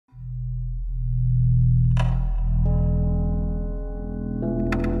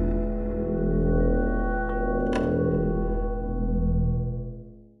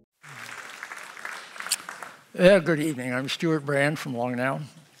Good evening. I'm Stuart Brand from Long Now.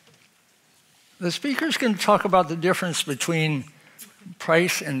 The speaker's going to talk about the difference between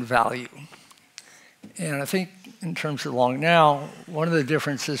price and value. And I think in terms of Long Now, one of the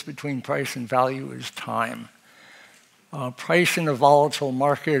differences between price and value is time. Price in a volatile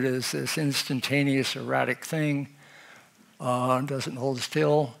market is this instantaneous, erratic thing, doesn't hold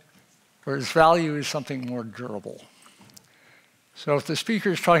still, whereas value is something more durable. So if the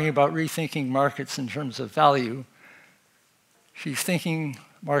speaker is talking about rethinking markets in terms of value, she's thinking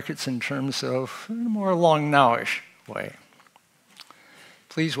markets in terms of a more Long Now-ish way.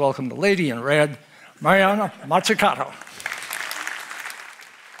 Please welcome the lady in red, Mariana Mazzucato.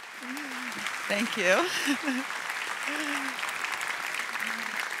 Thank you.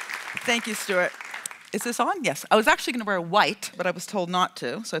 Thank you, Stuart. Is this on? Yes. I was actually going to wear white, but I was told not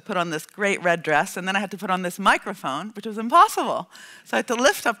to. So I put on this great red dress, and then I had to put on this microphone, which was impossible. So I had to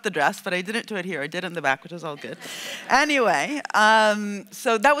lift up the dress, but I didn't do it here. I did it in the back, which was all good. Anyway,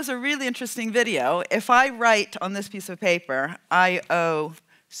 so that was a really interesting video. If I write on this piece of paper, I owe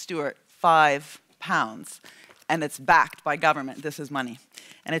Stuart £5, and it's backed by government, this is money.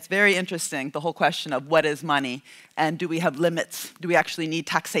 And it's very interesting, the whole question of what is money, and do we have limits? Do we actually need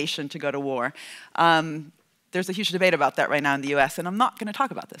taxation to go to war? There's a huge debate about that right now in the US, and I'm not going to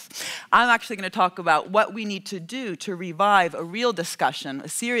talk about this. I'm actually going to talk about what we need to do to revive a real discussion, a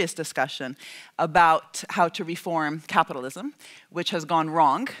serious discussion, about how to reform capitalism, which has gone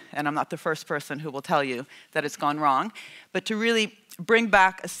wrong, and I'm not the first person who will tell you that it's gone wrong, but to really bring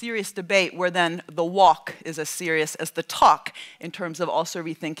back a serious debate where then the walk is as serious as the talk in terms of also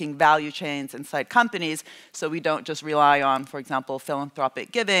rethinking value chains inside companies so we don't just rely on, for example,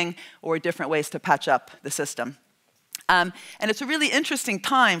 philanthropic giving or different ways to patch up the system. And it's a really interesting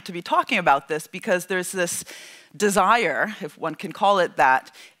time to be talking about this because there's this desire, if one can call it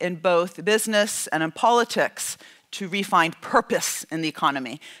that, in both business and in politics to refine purpose in the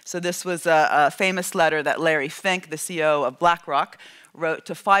economy. So this was a famous letter that Larry Fink, the CEO of BlackRock, wrote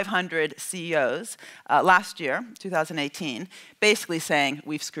to 500 CEOs last year, 2018, basically saying,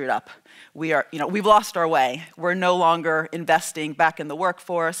 we've screwed up. We've lost our way. We're no longer investing back in the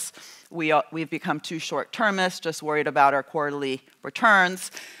workforce. We've become too short-termist, just worried about our quarterly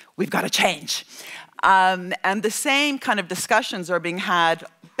returns. We've got to change. And the same kind of discussions are being had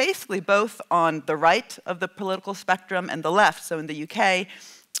basically both on the right of the political spectrum and the left. So in the UK,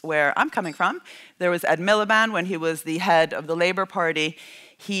 where I'm coming from, there was Ed Miliband when he was the head of the Labour Party.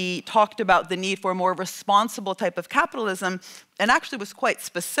 He talked about the need for a more responsible type of capitalism and actually was quite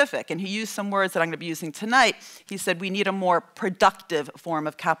specific. And he used some words that I'm going to be using tonight. He said we need a more productive form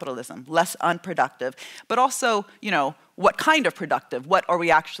of capitalism, less unproductive. But also, what kind of productive? What are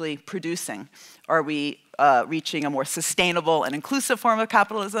we actually producing? Are we reaching a more sustainable and inclusive form of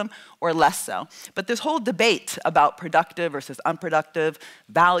capitalism or less so? But this whole debate about productive versus unproductive,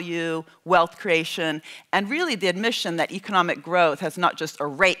 value, wealth creation, and really the admission that economic growth has not just a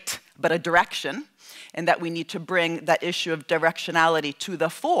rate, but a direction, and that we need to bring that issue of directionality to the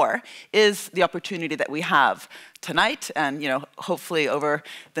fore is the opportunity that we have tonight and hopefully over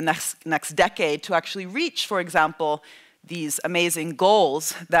the next decade to actually reach, for example, these amazing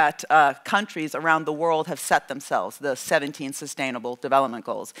goals that countries around the world have set themselves, the 17 Sustainable Development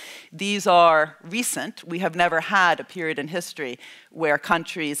Goals. These are recent. We have never had a period in history where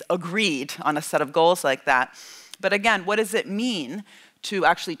countries agreed on a set of goals like that. But again, what does it mean to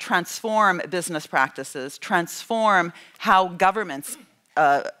actually transform business practices, transform how governments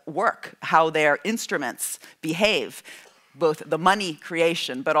work, how their instruments behave, both the money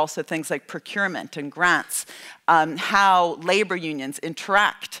creation, but also things like procurement and grants, how labor unions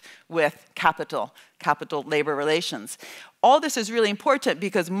interact with capital-labor relations. All this is really important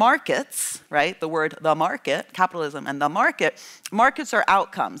because markets, right, the word the market, capitalism and the market, markets are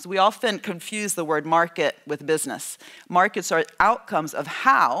outcomes. We often confuse the word market with business. Markets are outcomes of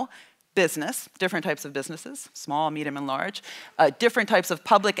how business, different types of businesses, small, medium, and large, different types of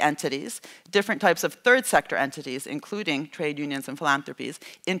public entities, different types of third sector entities, including trade unions and philanthropies,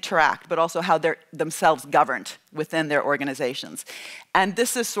 interact, but also how they're themselves governed within their organizations. And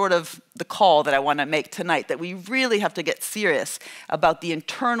this is sort of the call that I want to make tonight, that we really have to get serious about the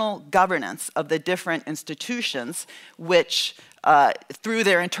internal governance of the different institutions which, through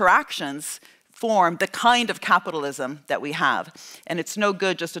their interactions, form the kind of capitalism that we have. And it's no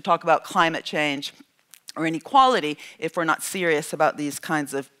good just to talk about climate change or inequality if we're not serious about these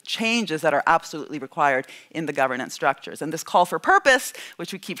kinds of changes that are absolutely required in the governance structures. And this call for purpose,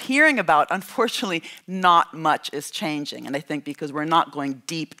 which we keep hearing about, unfortunately, not much is changing. And I think because we're not going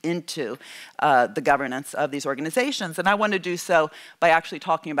deep into the governance of these organizations. And I want to do so by actually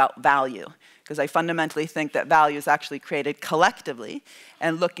talking about value, because I fundamentally think that value is actually created collectively,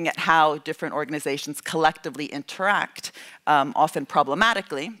 and looking at how different organizations collectively interact, often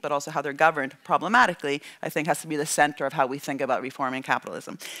problematically, but also how they're governed problematically, I think has to be the center of how we think about reforming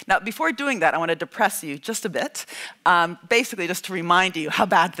capitalism. Now, before doing that, I want to depress you just a bit, basically just to remind you how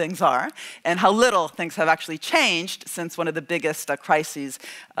bad things are and how little things have actually changed since one of the biggest crises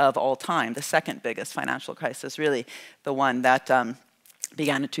of all time, the second biggest financial crisis, really the one that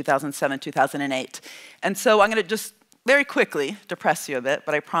began in 2007, 2008. And so I'm going to just very quickly depress you a bit,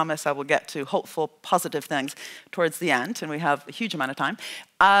 but I promise I will get to hopeful, positive things towards the end, and we have a huge amount of time.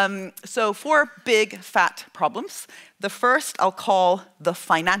 So 4 big, fat problems. The first I'll call the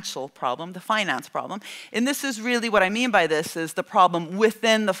financial problem, the finance problem. And this is really what I mean by this is the problem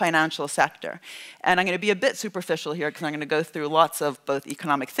within the financial sector. And I'm going to be a bit superficial here because I'm going to go through lots of both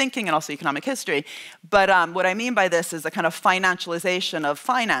economic thinking and also economic history. But what I mean by this is a kind of financialization of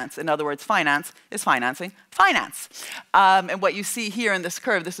finance. In other words, finance is financing finance. And what you see here in this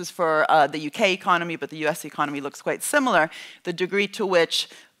curve, this is for the UK economy, but the US economy looks quite similar, the degree to which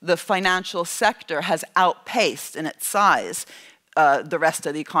the financial sector has outpaced in its size the rest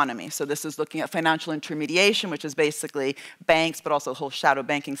of the economy. So this is looking at financial intermediation, which is basically banks, but also the whole shadow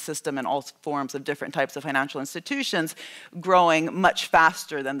banking system and all forms of different types of financial institutions growing much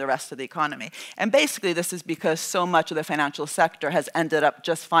faster than the rest of the economy. And basically this is because so much of the financial sector has ended up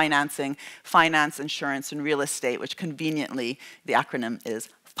just financing finance, insurance, and real estate, which conveniently the acronym is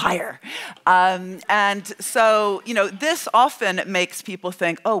FIRE. And so, you know, this often makes people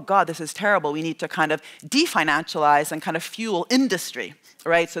think, oh God, this is terrible. We need to kind of definancialize and kind of fuel industry,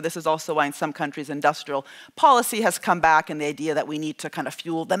 right? So this is also why in some countries industrial policy has come back, and the idea that we need to kind of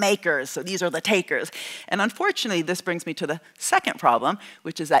fuel the makers. So these are the takers. And unfortunately, this brings me to the second problem,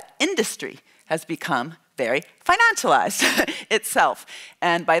 which is that industry has become very financialized itself.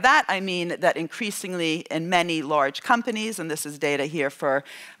 And by that, I mean that increasingly in many large companies, and this is data here for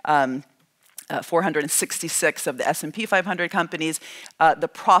 466 of the S&P 500 companies, the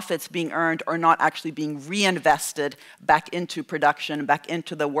profits being earned are not actually being reinvested back into production, back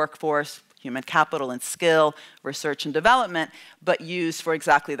into the workforce, human capital and skill, research and development, but used for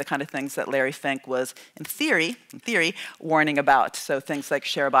exactly the kind of things that Larry Fink was, in theory, warning about. So things like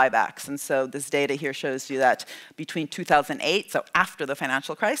share buybacks. And so this data here shows you that between 2008, so after the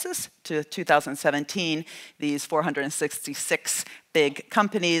financial crisis, to 2017, these 466 big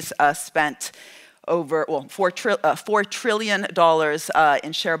companies spent over $4 trillion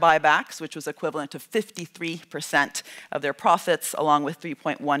in share buybacks, which was equivalent to 53% of their profits, along with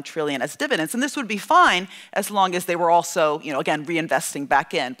 $3.1 trillion as dividends. And this would be fine as long as they were also, you know, again, reinvesting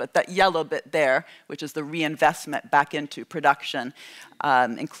back in. But that yellow bit there, which is the reinvestment back into production,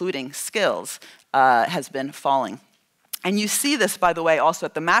 including skills, has been falling. And you see this, by the way, also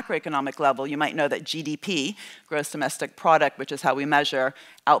at the macroeconomic level. You might know that GDP, gross domestic product, which is how we measure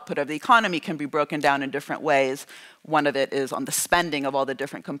output of the economy, can be broken down in different ways. One of it is on the spending of all the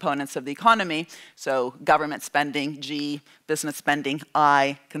different components of the economy. So government spending, G, business spending,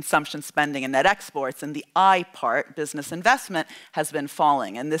 I, consumption spending, and net exports. And the I part, business investment, has been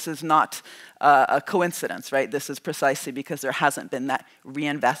falling. And this is not a coincidence, right? This is precisely because there hasn't been that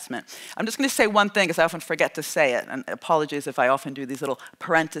reinvestment. I'm just going to say one thing, because I often forget to say it, and apologies if I often do these little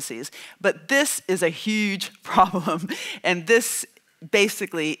parentheses, but this is a huge problem, and this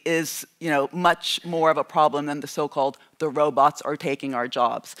basically is, you know, much more of a problem than the so-called the robots are taking our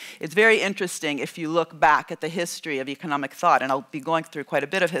jobs. It's very interesting if you look back at the history of economic thought, and I'll be going through quite a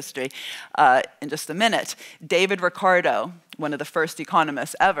bit of history in just a minute. David Ricardo, one of the first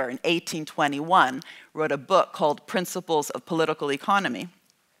economists ever, in 1821, wrote a book called Principles of Political Economy.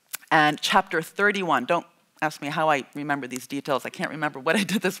 And chapter 31, don't ask me how I remember these details. I can't remember what I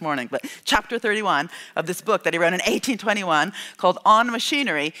did this morning, but chapter 31 of this book that he wrote in 1821 called On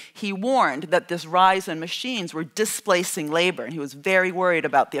Machinery, he warned that this rise in machines were displacing labor, and he was very worried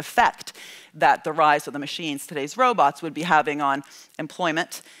about the effect that the rise of the machines, today's robots, would be having on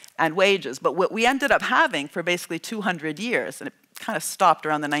employment and wages. But what we ended up having for basically 200 years, and it kind of stopped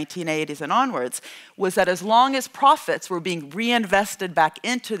around the 1980s and onwards, was that as long as profits were being reinvested back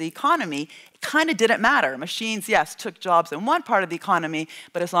into the economy, kind of didn't matter. Machines, yes, took jobs in one part of the economy,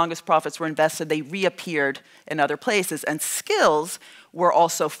 but as long as profits were invested, they reappeared in other places. And skills were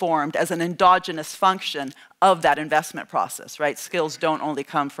also formed as an endogenous function of that investment process, right? Skills don't only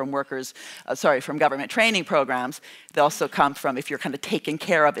come from from government training programs. They also come from if you're kind of taken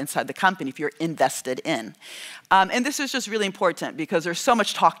care of inside the company, if you're invested in. And this is just really important because there's so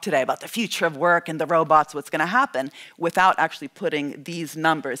much talk today about the future of work and the robots, what's going to happen, without actually putting these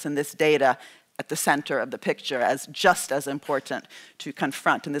numbers and this data at the center of the picture as just as important to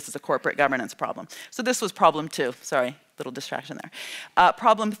confront. And this is a corporate governance problem. So this was problem 2. Sorry, little distraction there.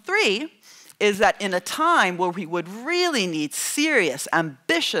 Problem 3 is that in a time where we would really need serious,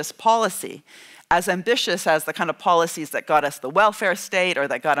 ambitious policy, as ambitious as the kind of policies that got us the welfare state or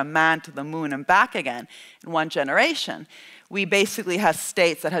that got a man to the moon and back again in one generation, we basically have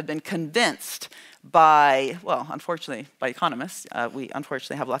states that have been convinced by, well, unfortunately, by economists, we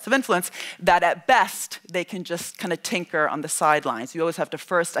unfortunately have lots of influence, that at best they can just kind of tinker on the sidelines. You always have to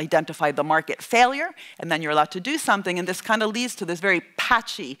first identify the market failure, and then you're allowed to do something, and this kind of leads to this very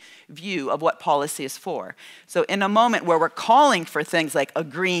patchy view of what policy is for. So in a moment where we're calling for things like a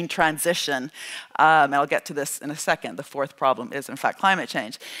green transition, and I'll get to this in a second, the 4th problem is in fact climate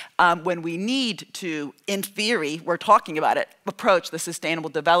change, when we need to, in theory, we're talking about it, approach the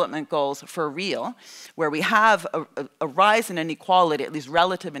Sustainable Development Goals for real, where we have a rise in inequality, at least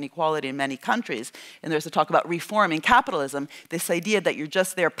relative inequality in many countries, and there's a talk about reforming capitalism, this idea that you're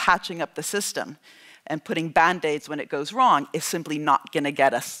just there patching up the system and putting band-aids when it goes wrong is simply not going to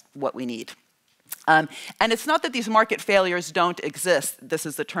get us what we need. And it's not that these market failures don't exist. This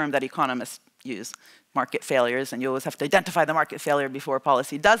is the term that economists use, market failures, and you always have to identify the market failure before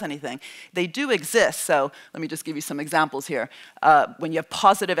policy does anything. They do exist, so let me just give you some examples here. When you have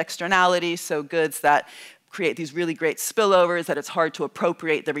positive externalities, so goods that create these really great spillovers that it's hard to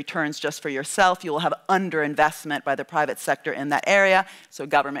appropriate the returns just for yourself, you will have underinvestment by the private sector in that area, so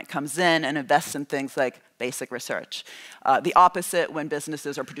government comes in and invests in things like basic research. The opposite, when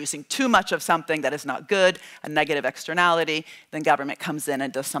businesses are producing too much of something that is not good, a negative externality, then government comes in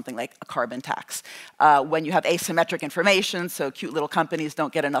and does something like a carbon tax. When you have asymmetric information, so cute little companies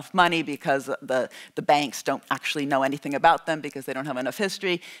don't get enough money because the banks don't actually know anything about them because they don't have enough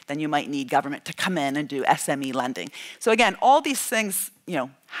history, then you might need government to come in and do SME lending. So again, all these things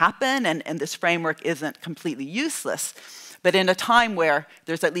happen, and this framework isn't completely useless. But in a time where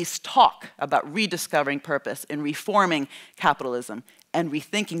there's at least talk about rediscovering purpose and reforming capitalism and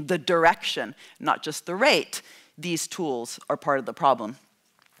rethinking the direction, not just the rate, these tools are part of the problem.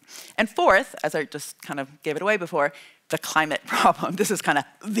 And 4th, as I just kind of gave it away before, the climate problem. This is kind of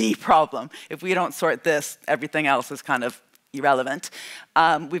the problem. If we don't sort this, everything else is kind of irrelevant.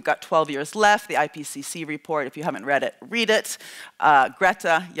 We've got 12 years left. The IPCC report, if you haven't read it, read it.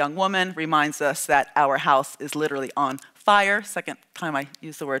 Greta, young woman, reminds us that our house is literally on fire. Second time I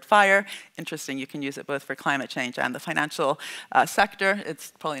use the word fire. Interesting, you can use it both for climate change and the financial sector.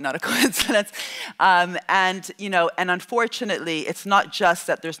 It's probably not a coincidence. And unfortunately, it's not just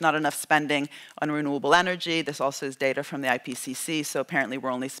that there's not enough spending on renewable energy. This also is data from the IPCC. So apparently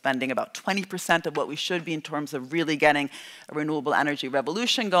we're only spending about 20% of what we should be in terms of really getting a renewable energy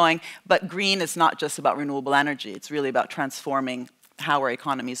revolution going. But green is not just about renewable energy. It's really about transforming how our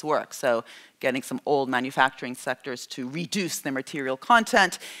economies work. So getting some old manufacturing sectors to reduce their material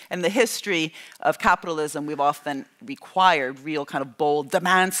content. In the history of capitalism, we've often required real kind of bold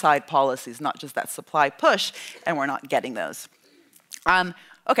demand-side policies, not just that supply push, and we're not getting those.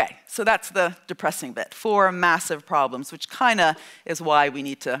 Okay, so that's the depressing bit. 4 massive problems, which kind of is why we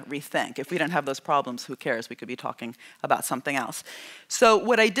need to rethink. If we don't have those problems, who cares? We could be talking about something else. So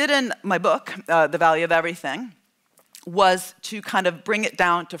what I did in my book, The Value of Everything, was to kind of bring it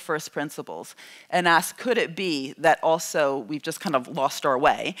down to first principles and ask, could it be that also we've just kind of lost our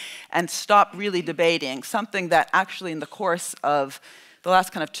way and stop really debating something that actually in the course of the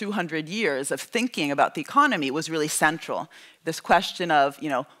last kind of 200 years of thinking about the economy was really central. This question of,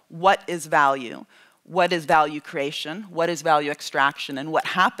 what is value? What is value creation? What is value extraction? And what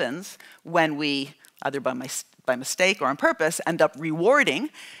happens when we, either by mistake or on purpose, end up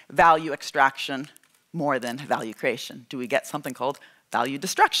rewarding value extraction more than value creation? Do we get something called value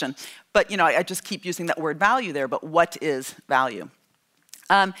destruction? But I just keep using that word value there, but what is value?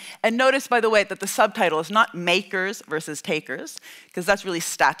 And notice, by the way, that the subtitle is not makers versus takers, because that's really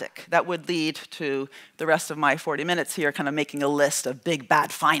static. That would lead to the rest of my 40 minutes here kind of making a list of big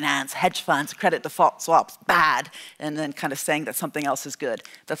bad finance, hedge funds, credit default swaps, bad, and then kind of saying that something else is good.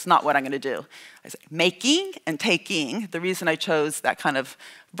 That's not what I'm going to do. I say making and taking. The reason I chose that kind of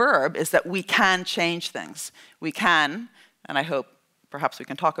verb is that we can change things. We can, and I hope perhaps we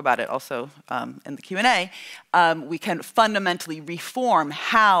can talk about it also in the Q&A, we can fundamentally reform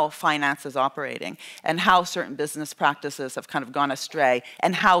how finance is operating and how certain business practices have kind of gone astray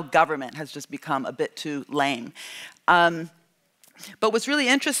and how government has just become a bit too lame. But what's really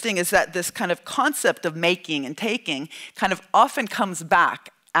interesting is that this kind of concept of making and taking kind of often comes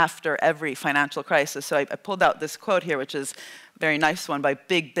back after every financial crisis. So I pulled out this quote here, which is a very nice one by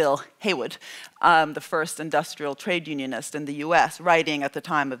Big Bill Haywood, the first industrial trade unionist in the US, writing at the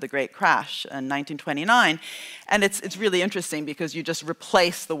time of the Great Crash in 1929. And it's really interesting because you just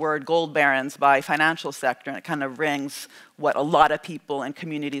replace the word gold barons by financial sector, and it kind of rings what a lot of people and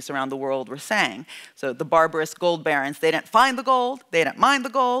communities around the world were saying. So the barbarous gold barons, they didn't find the gold, they didn't mine the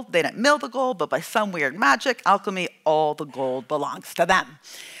gold, they didn't mill the gold, but by some weird magic, alchemy, all the gold belongs to them.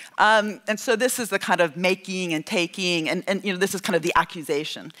 And so this is the kind of making and taking, and you know, this is kind of the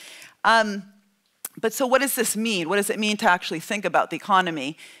accusation. But so what does this mean? What does it mean to actually think about the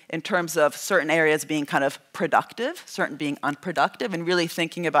economy in terms of certain areas being kind of productive, certain being unproductive, and really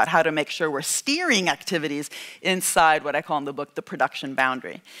thinking about how to make sure we're steering activities inside what I call in the book the production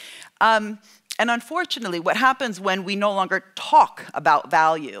boundary? And unfortunately, what happens when we no longer talk about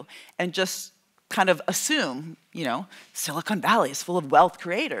value and just kind of assume, you know, Silicon Valley is full of wealth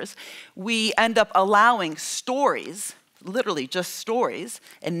creators, we end up allowing stories, literally just stories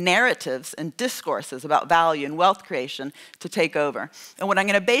and narratives and discourses about value and wealth creation to take over. And what I'm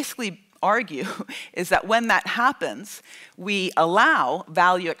going to basically argue is that when that happens, we allow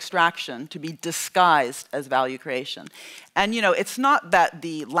value extraction to be disguised as value creation. And you know, it's not that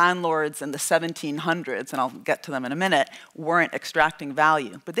the landlords in the 1700s, and I'll get to them in a minute, weren't extracting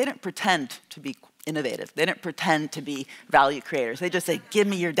value, but they didn't pretend to be innovative. They didn't pretend to be value creators. They just said, give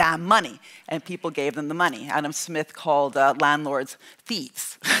me your damn money. And people gave them the money. Adam Smith called landlords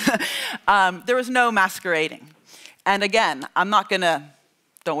thieves. There was no masquerading. And again, I'm not going to,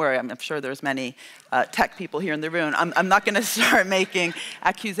 don't worry, I'm sure there's many tech people here in the room. I'm not going to start making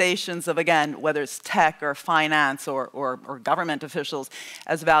accusations of, again, whether it's tech or finance or government officials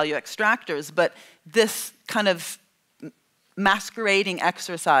as value extractors. But this kind of masquerading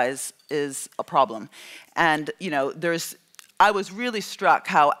exercise is a problem. And, you know, I was really struck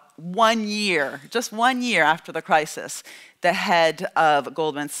how 1 year, just 1 year after the crisis, the head of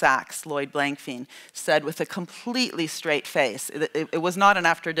Goldman Sachs, Lloyd Blankfein, said with a completely straight face, it was not an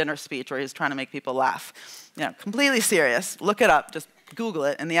after-dinner speech where he was trying to make people laugh. You know, completely serious, look it up, just Google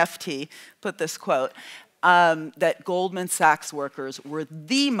it in the FT, put this quote, that Goldman Sachs workers were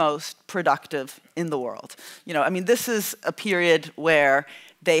the most productive in the world. You know, I mean, this is a period where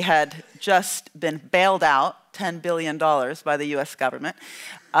they had just been bailed out $10 billion by the US government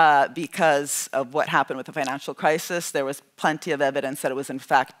because of what happened with the financial crisis. There was plenty of evidence that it was, in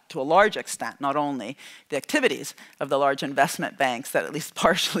fact, to a large extent, not only the activities of the large investment banks that at least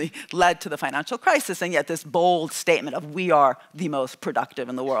partially led to the financial crisis, and yet this bold statement of we are the most productive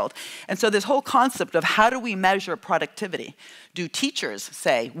in the world. And so this whole concept of how do we measure productivity? Do teachers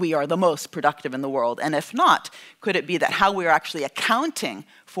say we are the most productive in the world? And if not, could it be that how we are actually accounting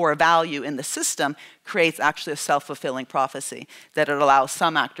for value in the system creates actually a self-fulfilling prophecy, that it allows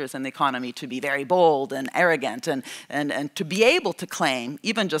some actors in the economy to be very bold and arrogant and to be able to claim,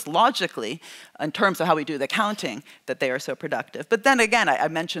 even just logically, in terms of how we do the counting, that they are so productive. But then again, I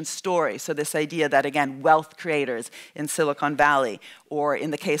mentioned story, so this idea that, again, wealth creators in Silicon Valley, or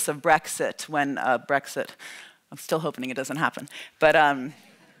in the case of Brexit, when Brexit, I'm still hoping it doesn't happen, but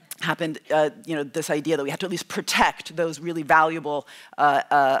happened, you know, this idea that we had to at least protect those really valuable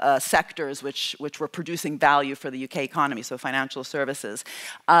sectors which were producing value for the UK economy, so financial services.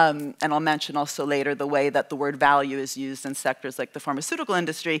 And I'll mention also later the way that the word value is used in sectors like the pharmaceutical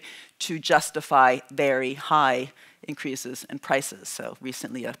industry to justify very high increases in prices. So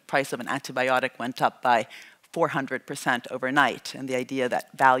recently a price of an antibiotic went up by 400% overnight, and the idea that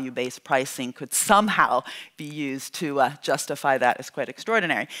value-based pricing could somehow be used to justify that is quite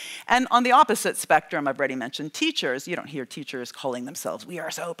extraordinary. And on the opposite spectrum, I've already mentioned teachers. You don't hear teachers calling themselves, we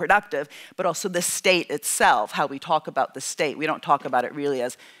are so productive, but also the state itself, how we talk about the state. We don't talk about it really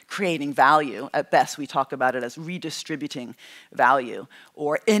as creating value. At best, we talk about it as redistributing value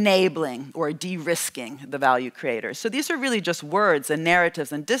or enabling or de-risking the value creators. So these are really just words and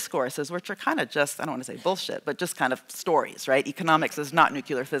narratives and discourses, which are kind of just, I don't want to say bullshit, but just kind of stories, right? Economics is not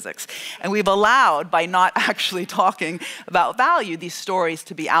nuclear physics. And we've allowed, by not actually talking about value, these stories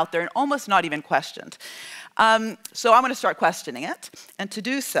to be out there and almost not even questioned. So I'm going to start questioning it. And to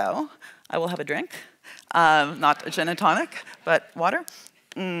do so, I will have a drink. Not a gin and tonic, but water.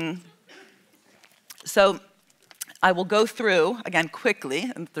 So I will go through, again,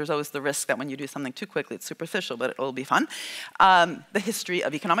 quickly, and there's always the risk that when you do something too quickly, it's superficial, but it will be fun, the history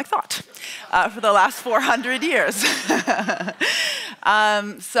of economic thought for the last 400 years.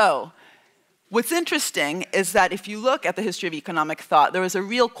 So what's interesting is that if you look at the history of economic thought, there was a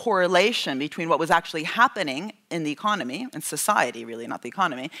real correlation between what was actually happening in the economy, in society really, not the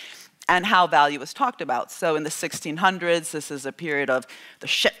economy, and how value was talked about. So in the 1600s, this is a period of the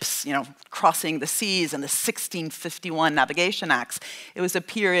ships, crossing the seas and the 1651 Navigation Acts. It was a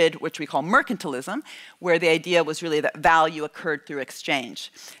period which we call mercantilism, where the idea was really that value occurred through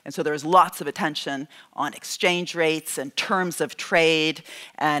exchange. And so there was lots of attention on exchange rates and terms of trade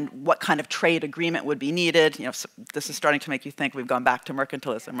and what kind of trade agreement would be needed. So this is starting to make you think we've gone back to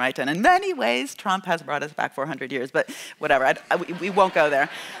mercantilism, right? And in many ways, Trump has brought us back 400 years, but whatever, we won't go there.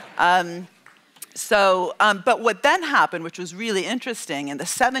 But what then happened, which was really interesting, in the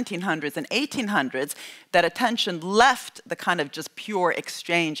 1700s and 1800s, that attention left the kind of just pure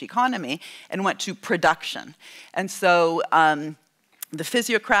exchange economy and went to production. And so the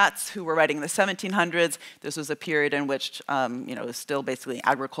physiocrats who were writing in the 1700s, this was a period in which it was still basically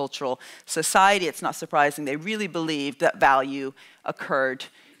agricultural society. It's not surprising. They really believed that value occurred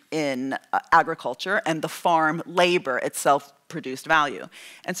in agriculture, and the farm labor itself produced value.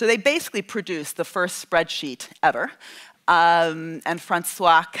 And so they basically produced the first spreadsheet ever. And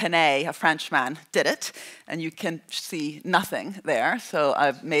Francois Canet, a Frenchman, did it. And you can see nothing there, so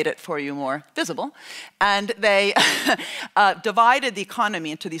I've made it for you more visible. And they divided the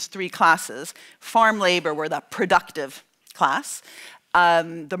economy into these three classes. Farm labor were the productive class.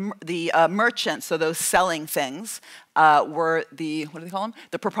 The merchants, so those selling things, were the, what do they call them?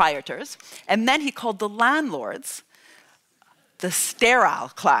 The proprietors. And then he called the landlords the sterile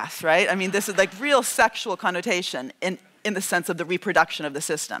class, right? I mean, this is like real sexual connotation in the sense of the reproduction of the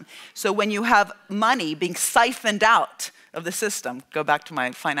system. So when you have money being siphoned out of the system, go back to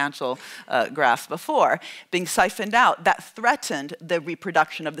my financial graphs before, being siphoned out, that threatened the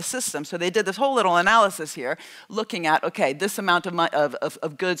reproduction of the system. So they did this whole little analysis here, looking at, okay, this amount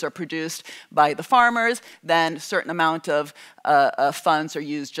of goods are produced by the farmers, then a certain amount of funds are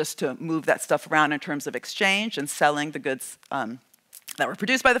used just to move that stuff around in terms of exchange and selling the goods that were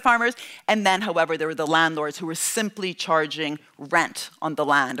produced by the farmers. And then, however, there were the landlords who were simply charging rent on the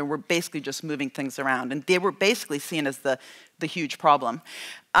land and were basically just moving things around. And they were basically seen as the huge problem.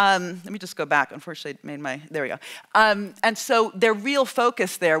 Let me just go back. Unfortunately, I made my, there we go. And so their real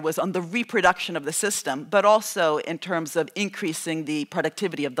focus there was on the reproduction of the system, but also in terms of increasing the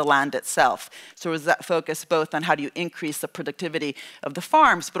productivity of the land itself. So it was that focus both on how do you increase the productivity of the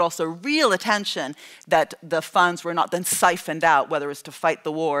farms, but also real attention that the funds were not then siphoned out, whether it was to fight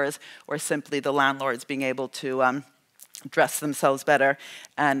the wars or simply the landlords being able to dress themselves better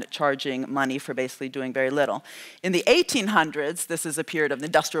and charging money for basically doing very little. In the 1800s, this is a period of the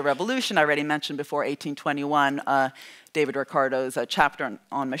Industrial Revolution. I already mentioned before 1821, David Ricardo's chapter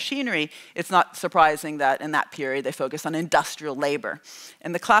on machinery. It's not surprising that in that period they focused on industrial labor.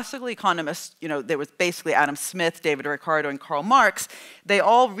 And the classical economists, there was basically Adam Smith, David Ricardo, and Karl Marx. They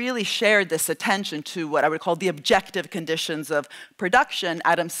all really shared this attention to what I would call the objective conditions of production.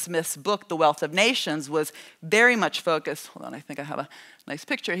 Adam Smith's book, The Wealth of Nations, was very much focused, hold on, I think I have a nice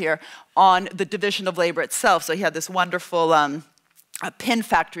picture here, on the division of labor itself. So he had this wonderful a pin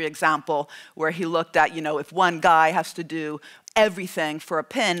factory example where he looked at, if one guy has to do everything for a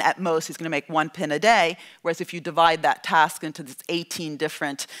pin, at most he's going to make 1 pin a day, whereas if you divide that task into these 18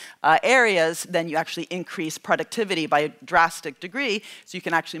 different areas, then you actually increase productivity by a drastic degree, so you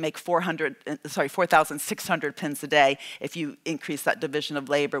can actually make 4,600 pins a day if you increase that division of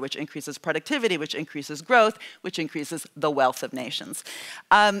labor, which increases productivity, which increases growth, which increases the wealth of nations.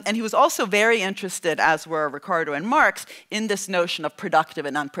 And he was also very interested, as were Ricardo and Marx, in this notion of productive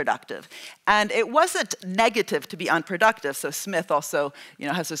and unproductive. And it wasn't negative to be unproductive, so Smith also,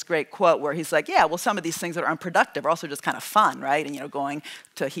 has this great quote where he's like, yeah, well, some of these things that are unproductive are also just kind of fun, right? And, going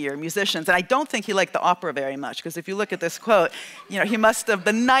to hear musicians. And I don't think he liked the opera very much, because if you look at this quote, he must have,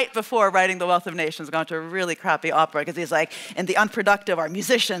 the night before writing The Wealth of Nations, gone to a really crappy opera, because he's like, and the unproductive are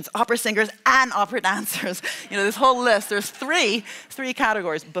musicians, opera singers, and opera dancers. This whole list, there's three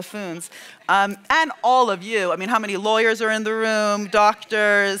categories, buffoons. And all of you, how many lawyers are in the room,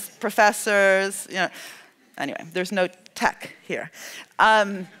 doctors, professors, Anyway, there's no tech here.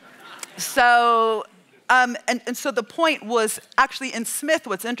 And so the point was, actually in Smith,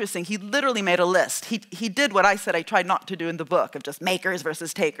 what's interesting, he literally made a list. He did what I said I tried not to do in the book, of just makers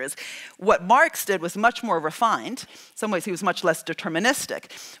versus takers. What Marx did was much more refined. In some ways, he was much less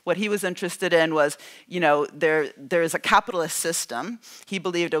deterministic. What he was interested in was, there is a capitalist system. He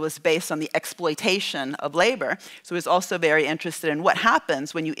believed it was based on the exploitation of labor. So he was also very interested in what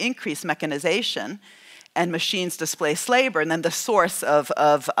happens when you increase mechanization and machines displace labor, and then the source of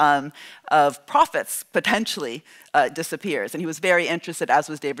profits potentially disappears. And he was very interested, as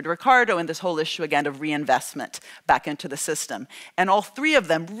was David Ricardo, in this whole issue, again, of reinvestment back into the system. And all three of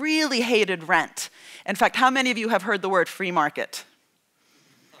them really hated rent. In fact, how many of you have heard the word free market?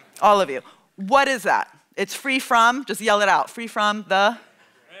 All of you. What is that? It's free from, just yell it out, free from the?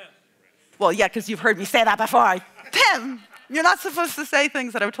 Well, yeah, because you've heard me say that before. Tim! You're not supposed to say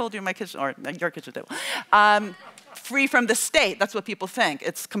things that I've told you in my kitchen, or your kitchen table. Free from the state, that's what people think.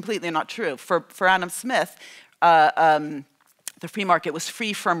 It's completely not true. For Adam Smith, the free market was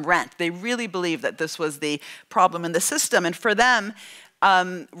free from rent. They really believed that this was the problem in the system. And for them,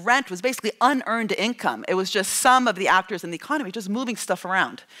 rent was basically unearned income. It was just some of the actors in the economy just moving stuff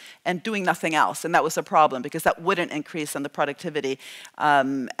around and doing nothing else. And that was a problem, because that wouldn't increase on the productivity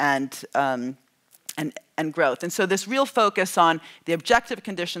and growth. And so this real focus on the objective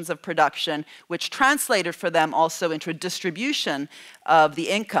conditions of production, which translated for them also into a distribution of the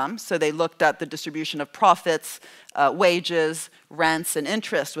income. So they looked at the distribution of profits, wages, rents, and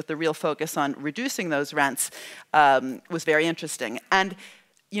interest, with the real focus on reducing those rents, was very interesting. And,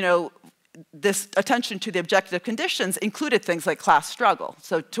 this attention to the objective conditions included things like class struggle.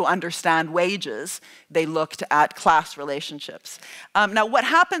 So to understand wages, they looked at class relationships. Now, what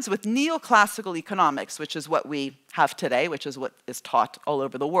happens with neoclassical economics, which is what we have today, which is what is taught all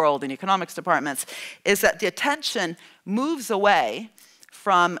over the world in economics departments, is that the attention moves away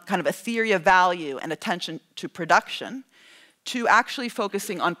from kind of a theory of value and attention to production to actually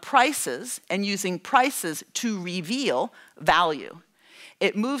focusing on prices and using prices to reveal value.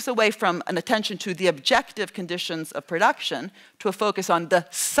 It moves away from an attention to the objective conditions of production to a focus on the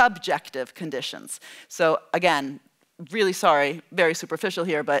subjective conditions. So again, really sorry, very superficial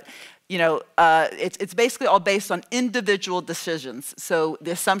here, but it's basically all based on individual decisions. So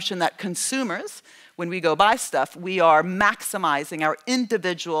the assumption that consumers, when we go buy stuff, we are maximizing our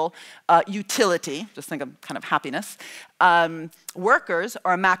individual utility, just think of kind of happiness. Workers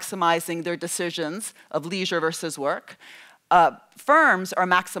are maximizing their decisions of leisure versus work. Firms are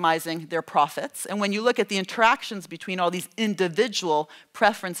maximizing their profits. And when you look at the interactions between all these individual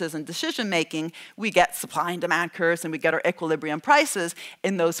preferences and decision-making, we get supply and demand curves, and we get our equilibrium prices,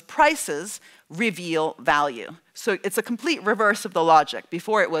 and those prices reveal value. So it's a complete reverse of the logic.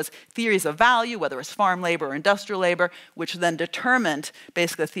 Before it was theories of value, whether it's farm labor or industrial labor, which then determined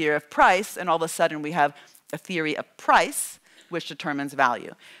basically a theory of price, and all of a sudden we have a theory of price, which determines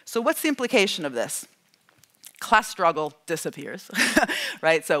value. So what's the implication of this? Class struggle disappears,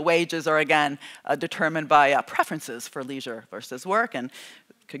 right? So wages are, again, determined by preferences for leisure versus work, and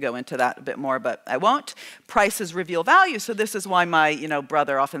could go into that a bit more, but I won't. Prices reveal value, so this is why my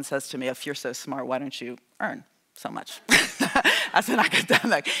brother often says to me, if you're so smart, why don't you earn so much as an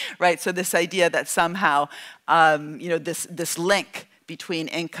academic, right? So this idea that somehow, this link between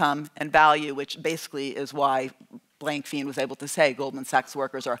income and value, which basically is why Blankfein was able to say Goldman Sachs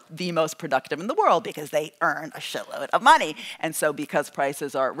workers are the most productive in the world because they earn a shitload of money. And so because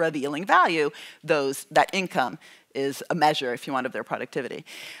prices are revealing value, that income is a measure, if you want, of their productivity.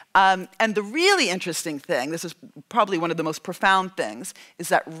 And the really interesting thing, this is probably one of the most profound things, is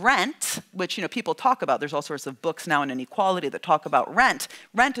that rent, which people talk about, there's all sorts of books now in inequality that talk about rent.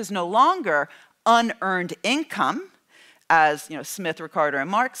 Rent is no longer unearned income, as Smith, Ricardo, and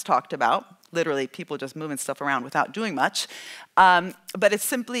Marx talked about. Literally, people just moving stuff around without doing much. But it's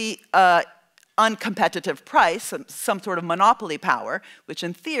simply uncompetitive price, some sort of monopoly power, which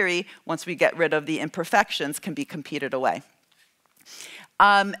in theory, once we get rid of the imperfections, can be competed away.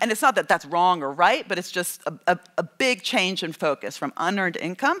 And it's not that that's wrong or right, but it's just a big change in focus from unearned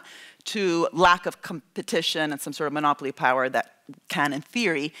income to lack of competition and some sort of monopoly power that can, in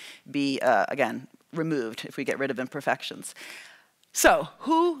theory, be, again, removed if we get rid of imperfections. So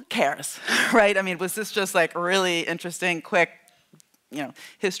who cares, right? I mean, was this just like really interesting, quick,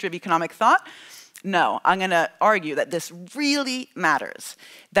 history of economic thought? No, I'm going to argue that this really matters.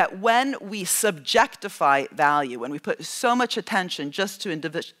 That when we subjectify value, when we put so much attention just to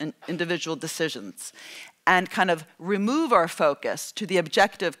individual decisions and kind of remove our focus to the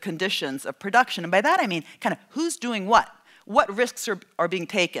objective conditions of production, and by that I mean kind of who's doing what? what risks are being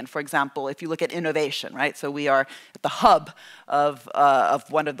taken? For example, if you look at innovation, right? So we are at the hub of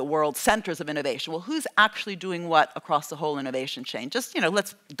one of the world's centers of innovation. Well, who's actually doing what across the whole innovation chain? Just,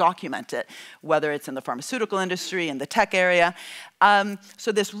 let's document it, whether it's in the pharmaceutical industry, in the tech area.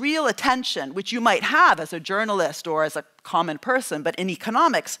 So this real attention, which you might have as a journalist or as a common person, but in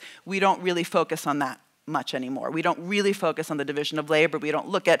economics, we don't really focus on that much anymore. We don't really focus on the division of labor. We don't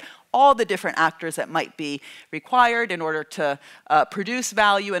look at all the different actors that might be required in order to produce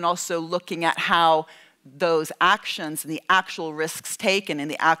value, and also looking at how those actions and the actual risks taken in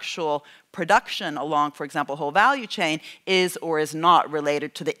the actual production along, for example, whole value chain is or is not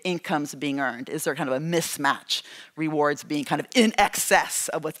related to the incomes being earned. Is there kind of a mismatch, rewards being kind of in excess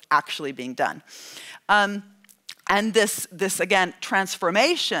of what's actually being done? And this again,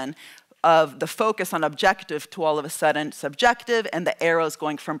 transformation of the focus on objective to all of a sudden subjective, and the arrows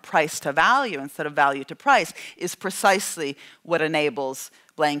going from price to value instead of value to price, is precisely what enables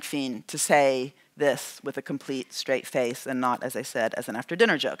Blankfein to say this with a complete straight face and not, as I said, as an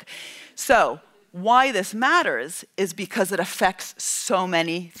after-dinner joke. So why this matters is because it affects so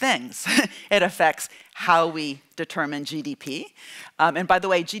many things. It affects how we determine GDP. And by the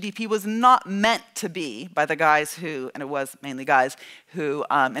way, GDP was not meant to be, by the guys who, and it was mainly guys, who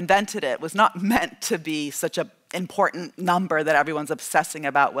invented it, was not meant to be such an important number that everyone's obsessing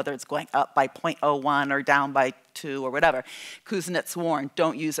about, whether it's going up by 0.01 or down by 2 or whatever. Kuznets warned,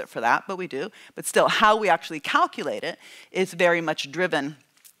 don't use it for that, but we do. But still, how we actually calculate it is very much driven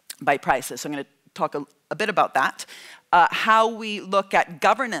by prices. So I'm going to talk a bit about that. How we look at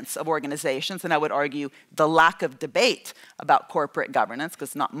governance of organizations, and I would argue the lack of debate about corporate governance,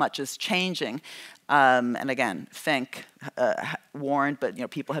 because not much is changing. And again, Fink warned,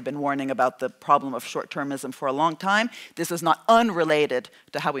 but people have been warning about the problem of short-termism for a long time. This is not unrelated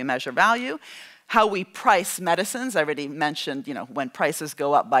to how we measure value. How we price medicines, I already mentioned, when prices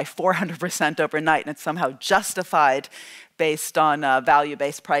go up by 400% overnight and it's somehow justified based on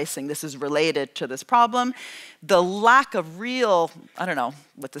value-based pricing, this is related to this problem. The lack of real, I don't know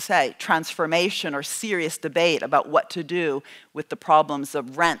what to say, transformation or serious debate about what to do with the problems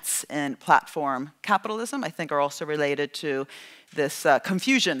of rents in platform capitalism, I think, are also related to this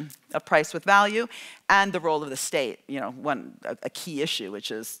confusion of price with value, and the role of the state. A key issue, which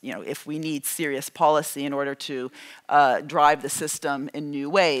is, if we need serious policy in order to drive the system in new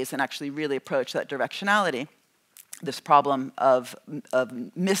ways and actually really approach that directionality, this problem of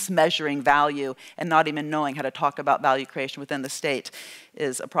mismeasuring value and not even knowing how to talk about value creation within the state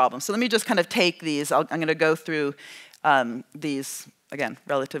is a problem. So let me just kind of take these. I'm going to go through these, again,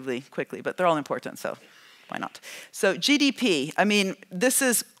 relatively quickly, but they're all important, so why not? So GDP, I mean, this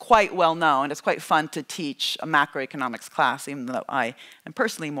is quite well known. It's quite fun to teach a macroeconomics class, even though I am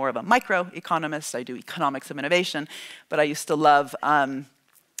personally more of a microeconomist. I do economics of innovation, but I used to love one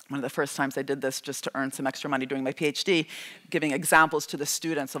of the first times I did this just to earn some extra money doing my PhD, giving examples to the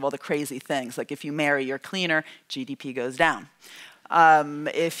students of all the crazy things. Like if you marry your cleaner, GDP goes down.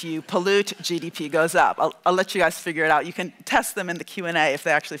 If you pollute, GDP goes up. I'll let you guys figure it out. You can test them in the Q&A if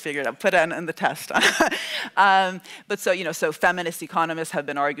they actually figure it out. Put it in the test. But so feminist economists have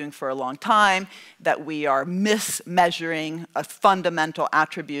been arguing for a long time that we are mismeasuring a fundamental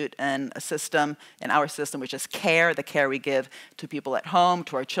attribute in a system, in our system, which is care, the care we give to people at home,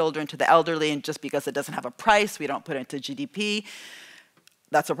 to our children, to the elderly, and just because it doesn't have a price, we don't put it into GDP.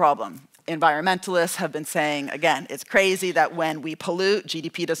 That's a problem. Environmentalists have been saying, again, it's crazy that when we pollute,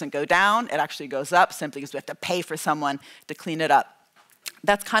 GDP doesn't go down, it actually goes up simply because we have to pay for someone to clean it up.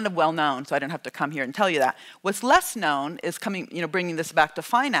 That's kind of well known, so I don't have to come here and tell you that. What's less known is bringing this back to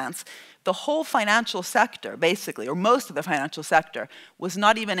finance. The whole financial sector, basically, or most of the financial sector, was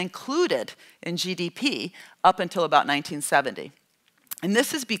not even included in GDP up until about 1970. And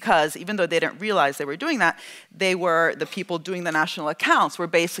this is because, even though they didn't realize they were doing that, the people doing the national accounts were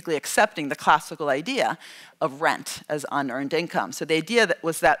basically accepting the classical idea of rent as unearned income. So the idea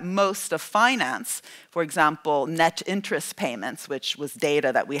was that most of finance, for example, net interest payments, which was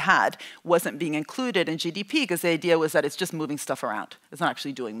data that we had, wasn't being included in GDP because the idea was that it's just moving stuff around. It's not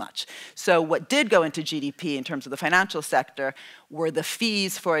actually doing much. So what did go into GDP in terms of the financial sector were the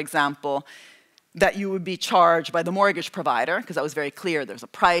fees, for example, that you would be charged by the mortgage provider, because that was very clear. There's a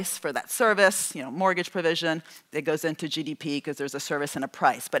price for that service, mortgage provision. It goes into GDP because there's a service and a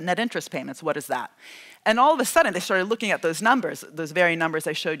price. But net interest payments, what is that? And all of a sudden, they started looking at those numbers, those very numbers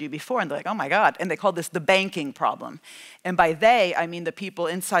I showed you before, and they're like, oh my God. And they called this the banking problem. And by they, I mean the people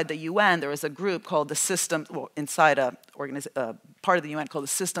inside the UN. There was a group called the inside a part of the UN called the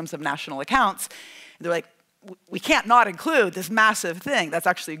Systems of National Accounts. And they're like, we can't not include this massive thing that's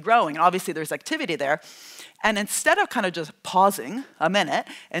actually growing. And obviously there's activity there. And instead of kind of just pausing a minute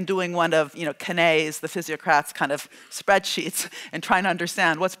and doing one of Kinne's, the physiocrats kind of spreadsheets and trying to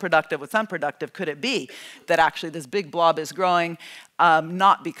understand what's productive, what's unproductive, could it be that actually this big blob is growing,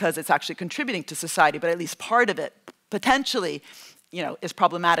 not because it's actually contributing to society, but at least part of it potentially is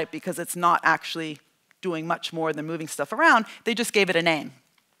problematic because it's not actually doing much more than moving stuff around. They just gave it a name.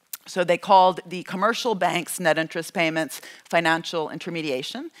 So they called the commercial banks' net interest payments financial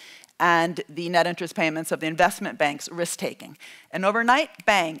intermediation, and the net interest payments of the investment banks risk-taking. And overnight,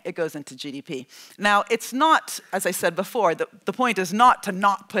 bang, it goes into GDP. Now, it's not, as I said before, the point is not to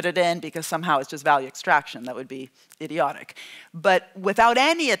not put it in because somehow it's just value extraction. That would be idiotic. But without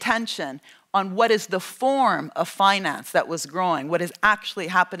any attention on what is the form of finance that was growing, what is actually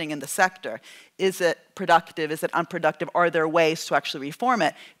happening in the sector. Is it productive? Is it unproductive? Are there ways to actually reform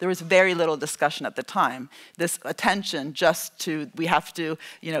it? There was very little discussion at the time. This attention just to, we have to,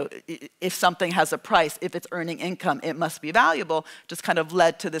 if something has a price, if it's earning income, it must be valuable, just kind of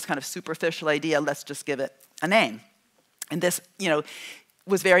led to this kind of superficial idea, let's just give it a name. And this,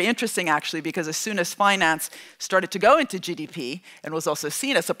 was very interesting, actually, because as soon as finance started to go into GDP and was also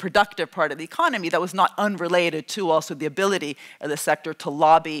seen as a productive part of the economy, that was not unrelated to also the ability of the sector to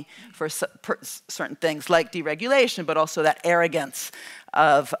lobby for certain things like deregulation, but also that arrogance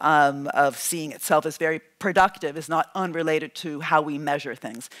of seeing itself as very productive is not unrelated to how we measure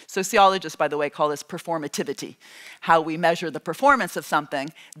things. Sociologists, by the way, call this performativity. How we measure the performance of something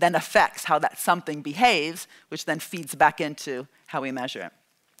then affects how that something behaves, which then feeds back into how we measure it.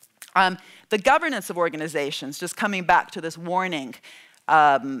 The governance of organizations, just coming back to this warning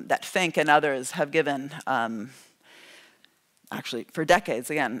that Fink and others have given actually for decades,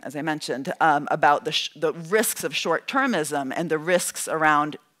 again, as I mentioned, about the risks of short-termism and the risks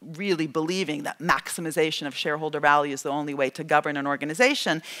around really believing that maximization of shareholder value is the only way to govern an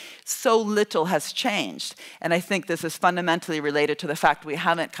organization, so little has changed. And I think this is fundamentally related to the fact we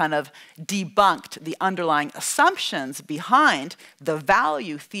haven't kind of debunked the underlying assumptions behind the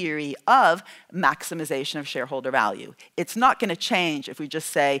value theory of maximization of shareholder value. It's not going to change if we just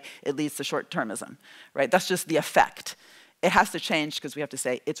say it leads to short-termism, right? That's just the effect. It has to change because we have to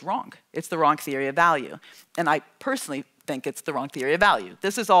say it's wrong. It's the wrong theory of value. And I personally think it's the wrong theory of value.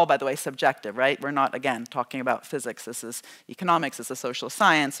 This is all, by the way, subjective, right? We're not, again, talking about physics. This is economics. This is social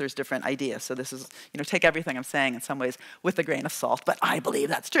science. There's different ideas. So this is, take everything I'm saying in some ways with a grain of salt, but I believe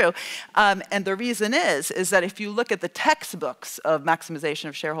that's true. And the reason is that if you look at the textbooks of maximization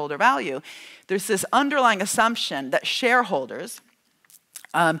of shareholder value, there's this underlying assumption that shareholders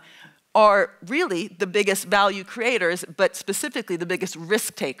are really the biggest value creators, but specifically the biggest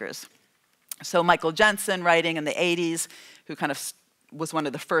risk takers. So Michael Jensen, writing in the 80s, who kind of was one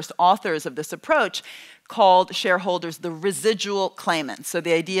of the first authors of this approach, called shareholders the residual claimants. So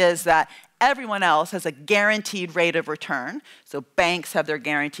the idea is that everyone else has a guaranteed rate of return. So banks have their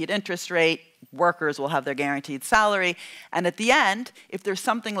guaranteed interest rate, workers will have their guaranteed salary, and at the end, if there's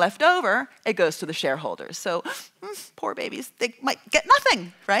something left over, it goes to the shareholders. So poor babies, they might get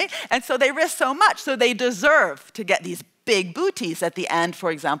nothing, right? And so they risk so much, so they deserve to get these big booties at the end,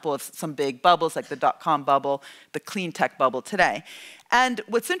 for example, of some big bubbles like the dot-com bubble, the clean tech bubble today. And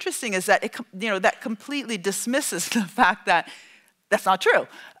what's interesting is that that completely dismisses the fact that that's not true.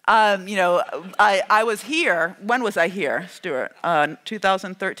 I was here, when was I here, Stuart?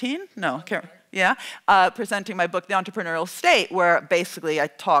 2013? No, yeah, presenting my book, The Entrepreneurial State, where basically I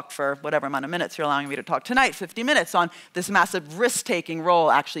talk for whatever amount of minutes you're allowing me to talk tonight, 50 minutes, on this massive risk-taking role,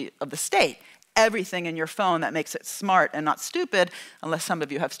 actually, of the state. Everything in your phone that makes it smart and not stupid, unless some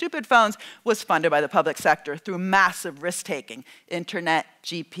of you have stupid phones, was funded by the public sector through massive risk-taking. Internet,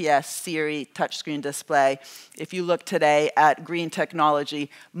 GPS, Siri, touchscreen display. If you look today at green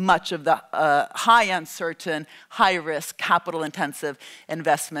technology, much of the high uncertain, high-risk, capital-intensive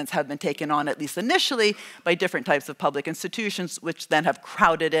investments have been taken on, at least initially, by different types of public institutions, which then have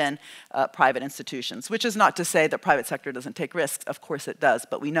crowded in private institutions, which is not to say that private sector doesn't take risks. Of course it does,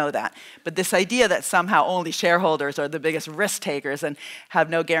 but we know that. But this idea that somehow only shareholders are the biggest risk takers and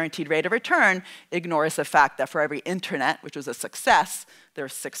have no guaranteed rate of return ignores the fact that for every internet, which was a success, there are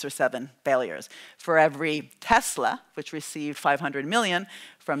 6 or 7 failures. For every Tesla, which received $500 million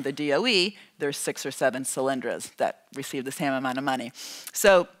from the DOE, there's 6 or 7 Solyndras that received the same amount of money.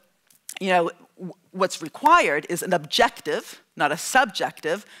 So, what's required is an objective, not a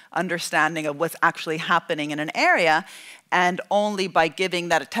subjective, understanding of what's actually happening in an area, and only by giving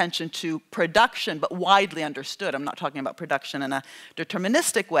that attention to production, but widely understood, I'm not talking about production in a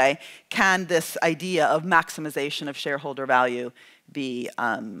deterministic way, can this idea of maximization of shareholder value be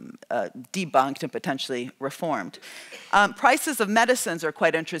debunked and potentially reformed. Prices of medicines are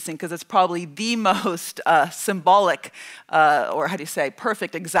quite interesting because it's probably the most symbolic, or how do you say,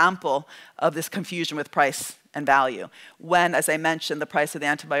 perfect example of this confusion with price and value. When, as I mentioned, the price of the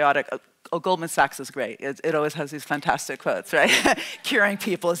antibiotic, Goldman Sachs is great. It always has these fantastic quotes, right? Curing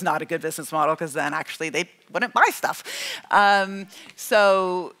people is not a good business model because then actually they wouldn't buy stuff.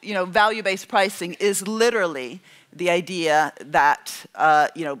 So, value-based pricing is literally the idea that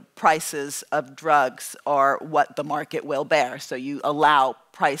prices of drugs are what the market will bear. So you allow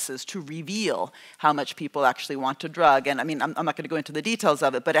prices to reveal how much people actually want a drug. And I mean, I'm not going to go into the details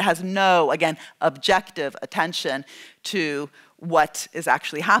of it, but it has no, again, objective attention to what is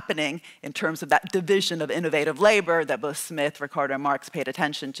actually happening in terms of that division of innovative labor that both Smith, Ricardo, and Marx paid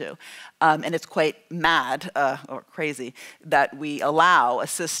attention to. And it's quite mad, or crazy, that we allow a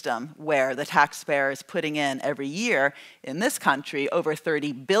system where the taxpayer is putting in every year in this country over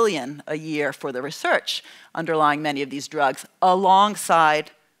 $30 billion a year for the research underlying many of these drugs alongside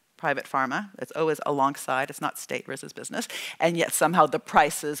private pharma. It's always alongside, it's not state versus business, and yet somehow the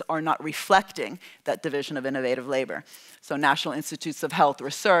prices are not reflecting that division of innovative labor. So National Institutes of Health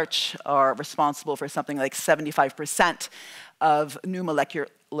research are responsible for something like 75% of new molecular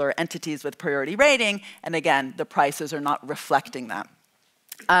entities with priority rating, and again, the prices are not reflecting that.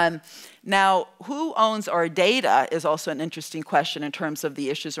 Now, who owns our data is also an interesting question in terms of the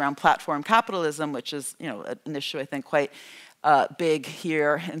issues around platform capitalism, which is an issue I think quite big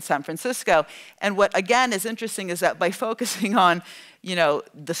here in San Francisco. And what, again, is interesting is that by focusing on,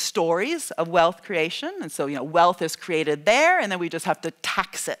 the stories of wealth creation, and so, wealth is created there, and then we just have to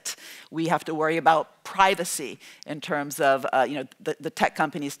tax it. We have to worry about privacy in terms of, the tech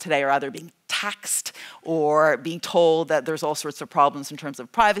companies today are either being taxed or being told that there's all sorts of problems in terms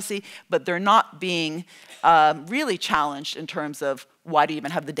of privacy, but they're not being really challenged in terms of why do you even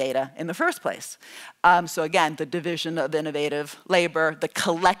have the data in the first place? So again, the division of innovative labor, the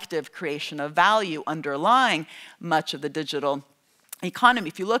collective creation of value underlying much of the digital economy.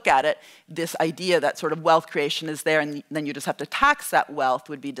 If you look at it, this idea that sort of wealth creation is there and then you just have to tax that wealth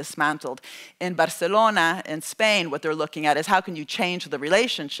would be dismantled. In Barcelona, in Spain, what they're looking at is how can you change the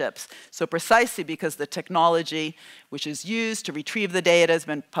relationships? So precisely because the technology which is used to retrieve the data has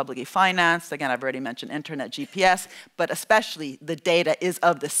been publicly financed. Again, I've already mentioned internet, GPS, but especially the data is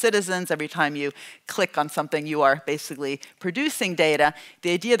of the citizens. Every time you click on something, you are basically producing data.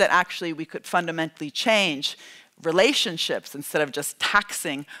 The idea that actually we could fundamentally change relationships instead of just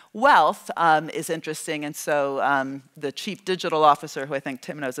taxing wealth is interesting. And so the chief digital officer, who I think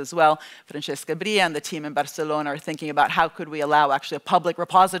Tim knows as well, Francesca Bria, and the team in Barcelona are thinking about how could we allow actually a public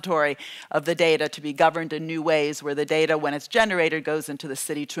repository of the data to be governed in new ways where the data, when it's generated, goes into the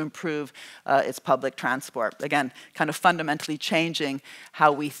city to improve its public transport. Again, kind of fundamentally changing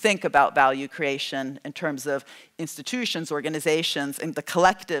how we think about value creation in terms of institutions, organizations, and the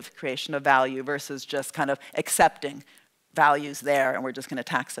collective creation of value versus just kind of accepting values there and we're just going to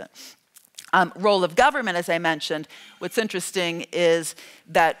tax it. Role of government, as I mentioned, what's interesting is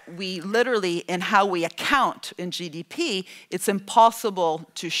that we literally, in how we account in GDP, it's impossible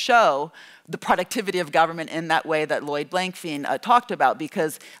to show the productivity of government in that way that Lloyd Blankfein talked about,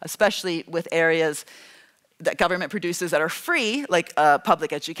 because especially with areas that government produces that are free, like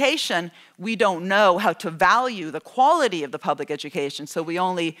public education, we don't know how to value the quality of the public education. So we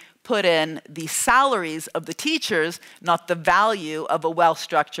only put in the salaries of the teachers, not the value of a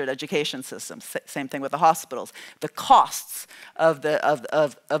well-structured education system. Same thing with the hospitals. The costs of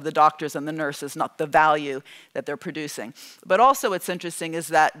the doctors and the nurses, not the value that they're producing. But also what's interesting is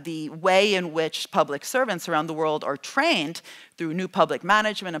that the way in which public servants around the world are trained through new public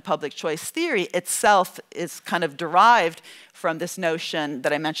management and public choice theory itself is kind of derived from this notion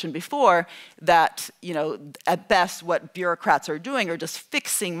that I mentioned before that, at best what bureaucrats are doing are just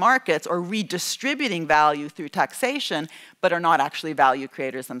fixing markets or redistributing value through taxation, but are not actually value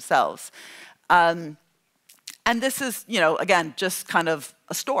creators themselves. And this is, again, just kind of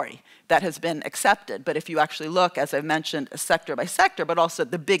a story that has been accepted. But if you actually look, as I've mentioned, sector by sector, but also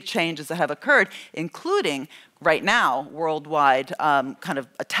the big changes that have occurred, including right now, worldwide kind of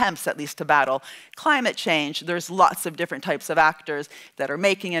attempts at least to battle climate change, there's lots of different types of actors that are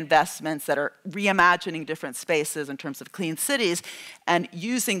making investments, that are reimagining different spaces in terms of clean cities, and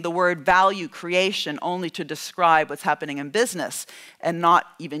using the word value creation only to describe what's happening in business, and not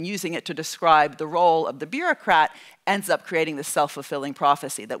even using it to describe the role of the bureaucrat, ends up creating this self-fulfilling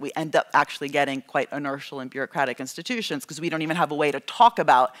prophecy that we end up actually getting quite inertial and bureaucratic institutions because we don't even have a way to talk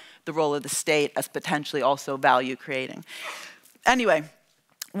about the role of the state as potentially also value creating. Anyway,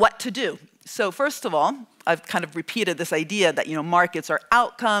 what to do? So first of all, I've kind of repeated this idea that markets are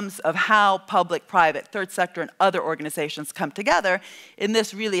outcomes of how public, private, third sector, and other organizations come together. And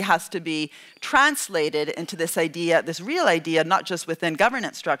this really has to be translated into this idea, this real idea, not just within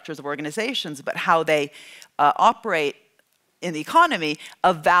governance structures of organizations, but how they operate in the economy,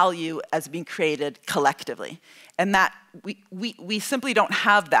 of value as being created collectively. And that we simply don't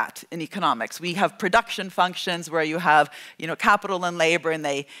have that in economics. We have production functions where you have capital and labor, and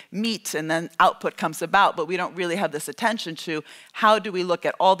they meet, and then output comes about, but we don't really have this attention to how do we look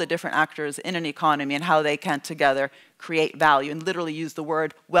at all the different actors in an economy and how they can together create value, and literally use the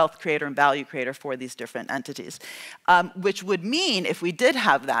word wealth creator and value creator for these different entities. Which would mean, if we did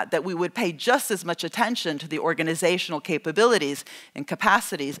have that we would pay just as much attention to the organizational capabilities and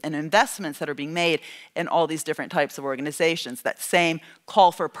capacities and investments that are being made in all these different types of organizations. That same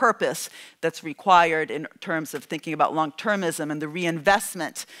call for purpose that's required in terms of thinking about long-termism and the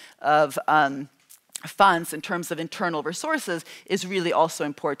reinvestment of funds in terms of internal resources is really also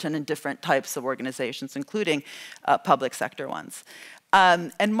important in different types of organizations, including public sector ones.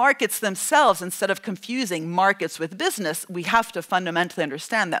 And markets themselves, instead of confusing markets with business, we have to fundamentally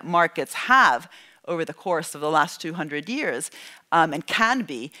understand that markets have, over the course of the last 200 years, and can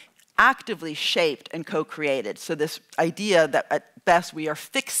be, actively shaped and co-created. So this idea that at best we are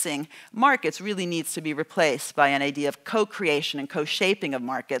fixing markets really needs to be replaced by an idea of co-creation and co-shaping of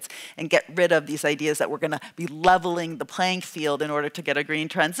markets, and get rid of these ideas that we're going to be leveling the playing field in order to get a green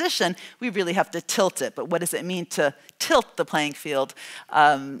transition. We really have to tilt it. But what does it mean to tilt the playing field?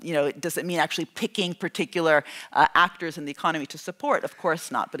 Does it mean actually picking particular actors in the economy to support? Of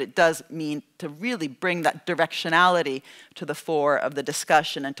course not. But it does mean to really bring that directionality to the fore of the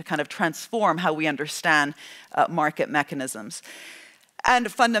discussion and to kind of transform how we understand market mechanisms.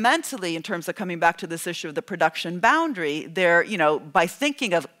 And fundamentally, in terms of coming back to this issue of the production boundary, by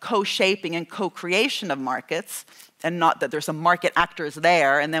thinking of co-shaping and co-creation of markets, and not that there's some market actors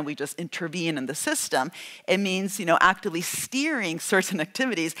there and then we just intervene in the system, it means actively steering certain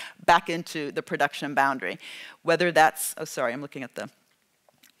activities back into the production boundary. Whether that's, oh sorry, I'm looking at the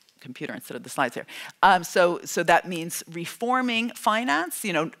computer instead of the slides here. So that means reforming finance.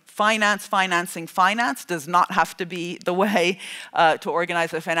 Financing finance does not have to be the way to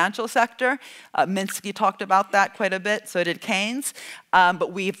organize the financial sector. Minsky talked about that quite a bit, so did Keynes.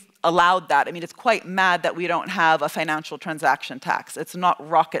 But we've allowed that. I mean, it's quite mad that we don't have a financial transaction tax. It's not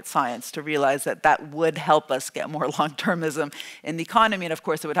rocket science to realize that that would help us get more long-termism in the economy. And of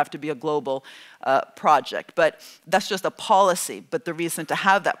course, it would have to be a global project. But that's just a policy. But the reason to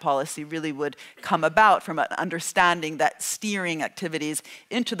have that policy really would come about from an understanding that steering activities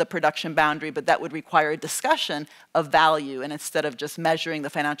into the production boundary, but that would require a discussion of value. And instead of just measuring the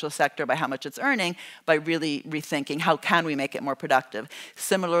financial sector by how much it's earning, by really rethinking how can we make it more productive.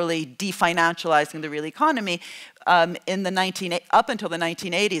 Similarly, definancializing the real economy up until the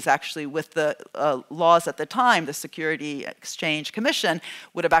 1980s, actually, with the laws at the time, the Security Exchange Commission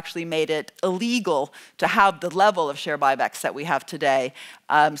would have actually made it illegal to have the level of share buybacks that we have today.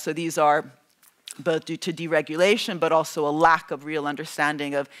 So these are both due to deregulation, but also a lack of real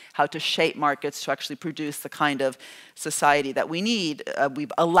understanding of how to shape markets to actually produce the kind of society that we need.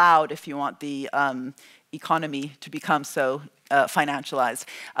 We've allowed, if you want, the economy to become so financialized.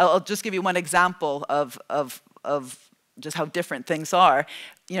 I'll just give you one example of just how different things are.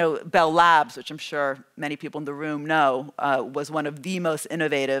 Bell Labs, which I'm sure many people in the room know, was one of the most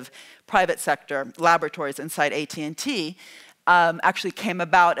innovative private sector laboratories inside AT&T. Actually came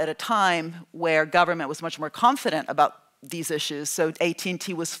about at a time where government was much more confident about these issues. So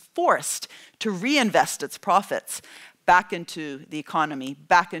AT&T was forced to reinvest its profits back into the economy,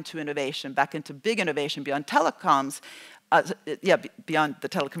 back into innovation, back into big innovation beyond telecoms, beyond the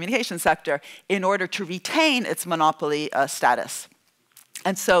telecommunications sector, in order to retain its monopoly status.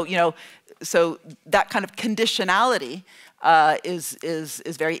 And so, so that kind of conditionality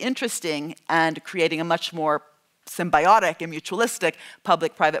is very interesting, and creating a much more symbiotic and mutualistic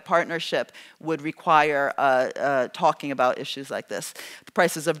public-private partnership would require talking about issues like this. The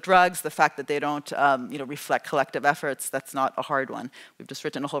prices of drugs, the fact that they don't reflect collective efforts, that's not a hard one. We've just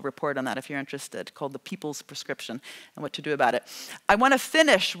written a whole report on that if you're interested, called The People's Prescription, and what to do about it. I want to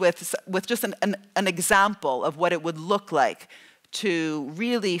finish with just an example of what it would look like to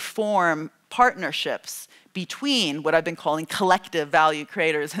really form partnerships between what I've been calling collective value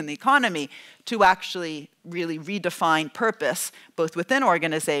creators in the economy to actually really redefine purpose, both within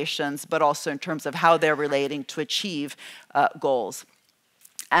organizations, but also in terms of how they're relating to achieve goals.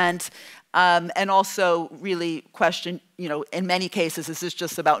 And also really question, in many cases, is this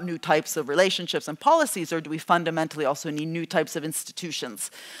just about new types of relationships and policies, or do we fundamentally also need new types of institutions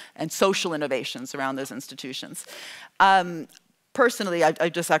and social innovations around those institutions? Personally, I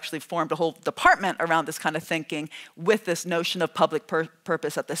just actually formed a whole department around this kind of thinking with this notion of public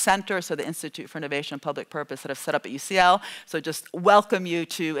purpose at the center, so the Institute for Innovation and Public Purpose that I've set up at UCL. So just welcome you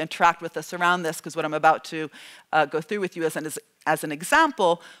to interact with us around this, because what I'm about to go through with you as an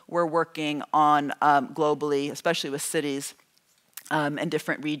example, we're working on globally, especially with cities and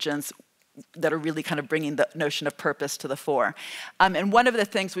different regions, that are really kind of bringing the notion of purpose to the fore. And one of the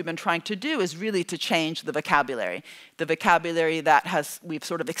things we've been trying to do is really to change the vocabulary that we've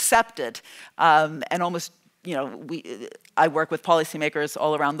sort of accepted, and almost, I work with policymakers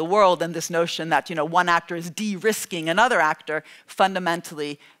all around the world, and this notion that, one actor is de-risking another actor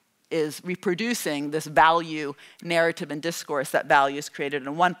fundamentally is reproducing this value narrative and discourse that value is created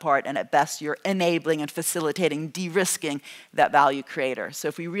in one part, and at best you're enabling and facilitating de-risking that value creator. So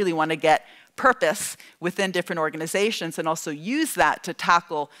if we really want to get purpose within different organizations and also use that to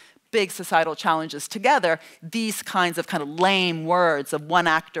tackle big societal challenges together, these kinds of kind of lame words of one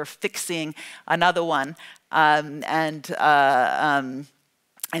actor fixing another one,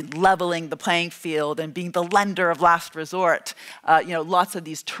 and leveling the playing field and being the lender of last resort. Lots of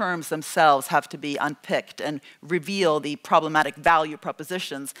these terms themselves have to be unpicked and reveal the problematic value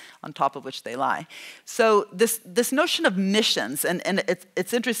propositions on top of which they lie. So this notion of missions, and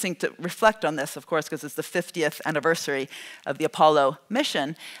it's interesting to reflect on this, of course, because it's the 50th anniversary of the Apollo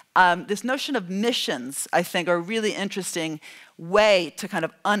mission. This notion of missions, I think, are a really interesting way to kind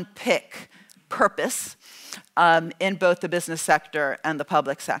of unpick purpose in both the business sector and the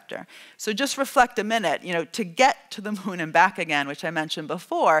public sector. So just reflect a minute, to get to the moon and back again, which I mentioned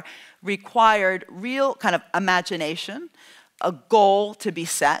before, required real kind of imagination, a goal to be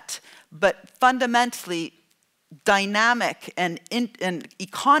set, but fundamentally dynamic and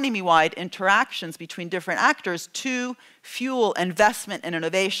economy-wide interactions between different actors to fuel investment and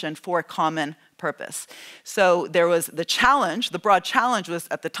innovation for a common purpose. So there was the challenge, the broad challenge was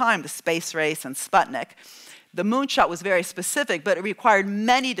at the time the space race and Sputnik. The moonshot was very specific, but it required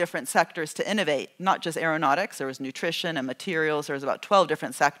many different sectors to innovate, not just aeronautics. There was nutrition and materials. There was about 12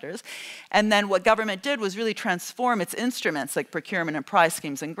 different sectors. And then what government did was really transform its instruments, like procurement and prize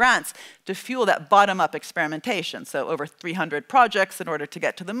schemes and grants, to fuel that bottom-up experimentation. So over 300 projects in order to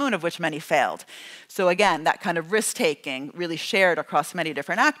get to the moon, of which many failed. So again, that kind of risk-taking really shared across many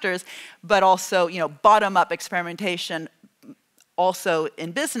different actors, but also, bottom-up experimentation also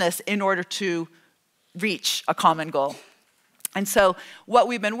in business in order to reach a common goal. And so what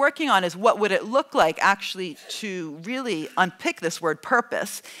we've been working on is what would it look like actually to really unpick this word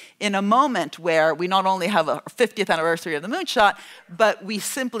purpose in a moment where we not only have a 50th anniversary of the moonshot, but we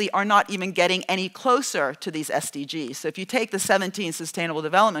simply are not even getting any closer to these SDGs. So if you take the 17 Sustainable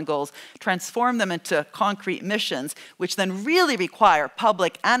Development Goals, transform them into concrete missions, which then really require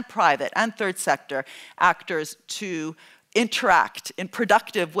public and private and third sector actors to interact in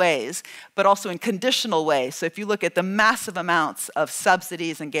productive ways, but also in conditional ways. So if you look at the massive amounts of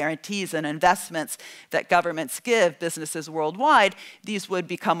subsidies and guarantees and investments that governments give businesses worldwide, these would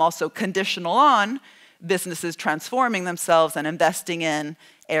become also conditional on businesses transforming themselves and investing in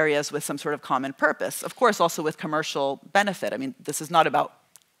areas with some sort of common purpose. Of course, also with commercial benefit. I mean, this is not about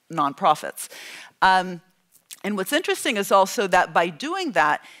nonprofits. And what's interesting is also that by doing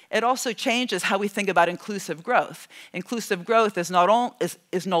that, it also changes how we think about inclusive growth. Inclusive growth is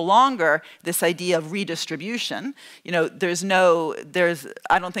no longer this idea of redistribution. I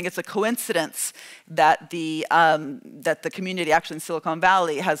don't think it's a coincidence that the community actually in Silicon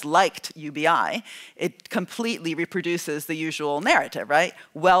Valley has liked UBI. It completely reproduces the usual narrative, right?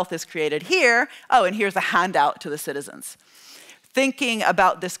 Wealth is created here, and here's a handout to the citizens. Thinking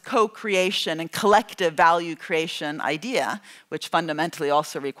about this co-creation and collective value creation idea, which fundamentally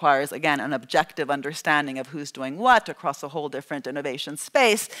also requires, again, an objective understanding of who's doing what across a whole different innovation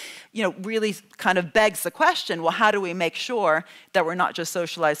space, really kind of begs the question, well, how do we make sure that we're not just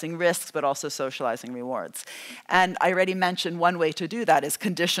socializing risks, but also socializing rewards? And I already mentioned one way to do that is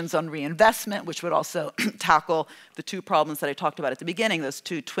conditions on reinvestment, which would also tackle the two problems that I talked about at the beginning, those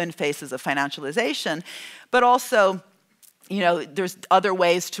two twin faces of financialization, but also there's other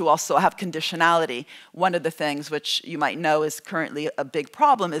ways to also have conditionality. One of the things which you might know is currently a big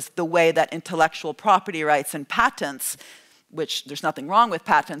problem is the way that intellectual property rights and patents which there's nothing wrong with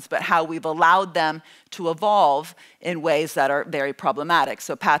patents, but how we've allowed them to evolve in ways that are very problematic.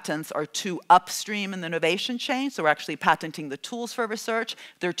 So patents are too upstream in the innovation chain, so we're actually patenting the tools for research.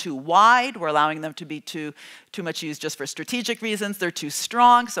 They're too wide, we're allowing them to be too much used just for strategic reasons. They're too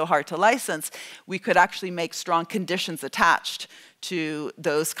strong, so hard to license. We could actually make strong conditions attached to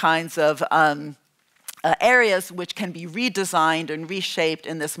those kinds of areas which can be redesigned and reshaped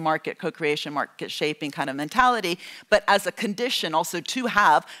in this market co-creation, market shaping kind of mentality, but as a condition also to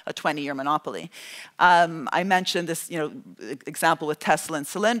have a 20-year monopoly. I mentioned this example with Tesla and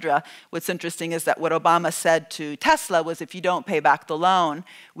Solyndra. What's interesting is that what Obama said to Tesla was, if you don't pay back the loan,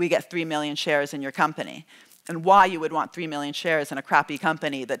 we get 3 million shares in your company. And why you would want 3 million shares in a crappy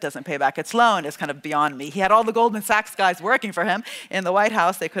company that doesn't pay back its loan is kind of beyond me. He had all the Goldman Sachs guys working for him in the White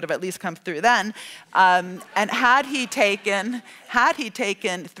House. They could have at least come through then. And had he taken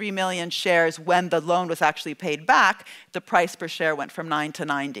 3 million shares when the loan was actually paid back, the price per share went from 9 to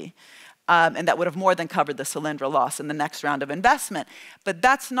 90. And that would have more than covered the Solyndra loss in the next round of investment. But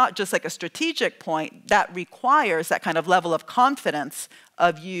that's not just like a strategic point. That requires that kind of level of confidence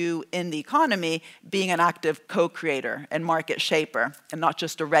of you in the economy being an active co-creator and market shaper and not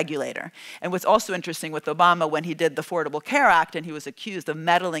just a regulator. And what's also interesting with Obama, when he did the Affordable Care Act and he was accused of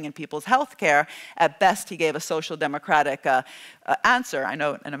meddling in people's health care, at best he gave a social democratic answer. I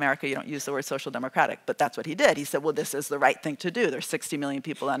know in America you don't use the word social democratic, but that's what he did. He said, well, this is the right thing to do. There's 60 million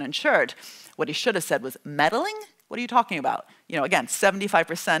people uninsured. What he should have said was, meddling? What are you talking about? Again,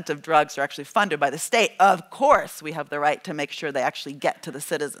 75% of drugs are actually funded by the state. Of course, we have the right to make sure they actually get to the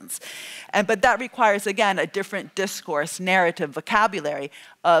citizens. But that requires, again, a different discourse, narrative, vocabulary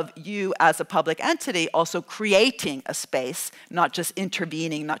of you as a public entity also creating a space, not just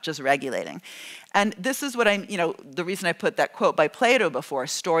intervening, not just regulating. And this is what the reason I put that quote by Plato before,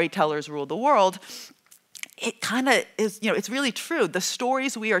 storytellers rule the world. It kind of is, it's really true. The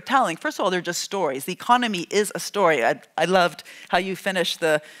stories we are telling, first of all, they're just stories. The economy is a story. I loved how you finished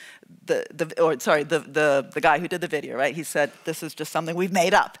the guy who did the video, right? He said, this is just something we've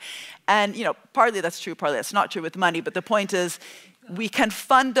made up. And, partly that's true, partly that's not true with money. But the point is, we can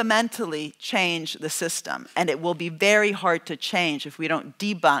fundamentally change the system, and it will be very hard to change if we don't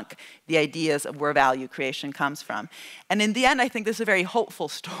debunk the ideas of where value creation comes from. And in the end, I think this is a very hopeful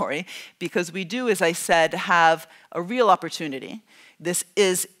story, because we do, as I said, have a real opportunity. This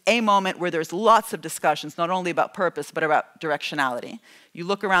is a moment where there's lots of discussions, not only about purpose, but about directionality. You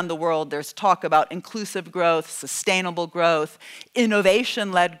look around the world, there's talk about inclusive growth, sustainable growth,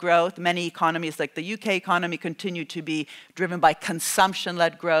 innovation-led growth. Many economies, like the UK economy, continue to be driven by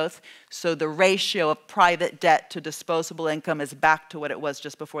consumption-led growth. So the ratio of private debt to disposable income is back to what it was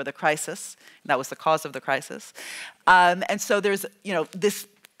just before the crisis. That was the cause of the crisis. And so there's, this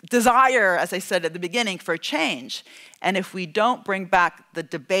desire, as I said at the beginning, for change. And if we don't bring back the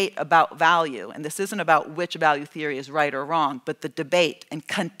debate about value, and this isn't about which value theory is right or wrong, but the debate and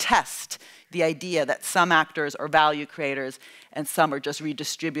contest the idea that some actors are value creators and some are just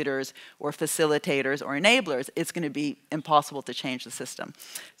redistributors or facilitators or enablers, it's going to be impossible to change the system.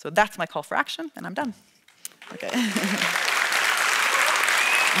 So that's my call for action, and I'm done. Okay.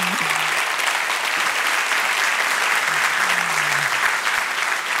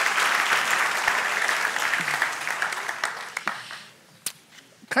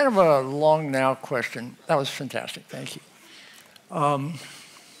 Kind of a long now question. That was fantastic, thank you. And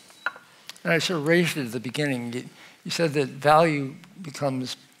I sort of raised it at the beginning. You said that value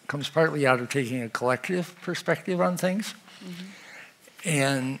comes partly out of taking a collective perspective on things. Mm-hmm.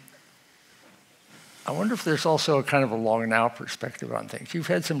 And I wonder if there's also a kind of a long now perspective on things. You've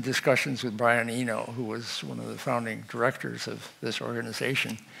had some discussions with Brian Eno, who was one of the founding directors of this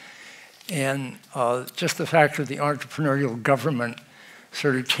organization. And just the fact that the entrepreneurial government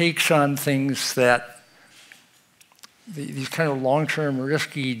sort of takes on things that these kind of long-term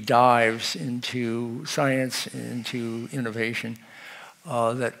risky dives into science, into innovation,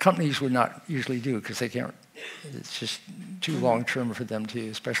 that companies would not usually do because they can't, it's just too long-term for them to,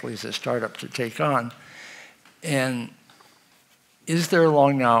 especially as a startup, to take on. And is there a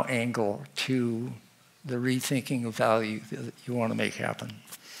long now angle to the rethinking of value that you want to make happen?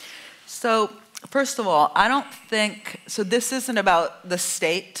 So, first of all, I don't think, so this isn't about the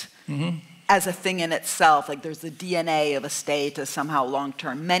state as a thing in itself, like there's the DNA of a state as somehow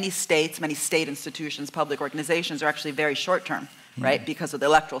long-term. Many states, many state institutions, public organizations are actually very short-term, right? Because of the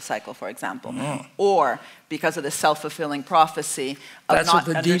electoral cycle, for example, or because of the self-fulfilling prophecy of That's what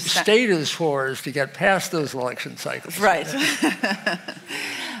the deep state is for, is to get past those election cycles. Right.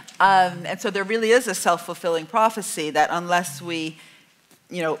 And so there really is a self-fulfilling prophecy that unless we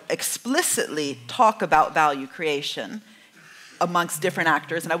explicitly talk about value creation, amongst different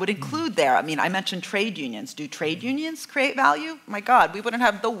actors, and I would include there, I mean, I mentioned trade unions. Do trade unions create value? My God, we wouldn't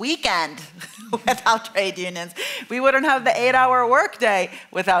have the weekend without trade unions. We wouldn't have the 8-hour workday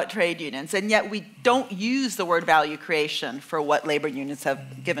without trade unions. And yet we don't use the word value creation for what labor unions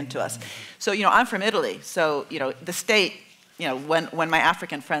have given to us. So, I'm from Italy. So, the state, when my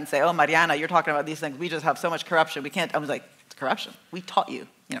African friends say, oh, Mariana, you're talking about these things, we just have so much corruption, we can't, I was like, it's corruption. We taught you.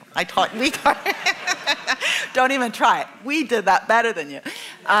 We taught Don't even try it. We did that better than you.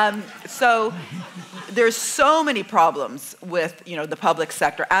 So there's so many problems with the public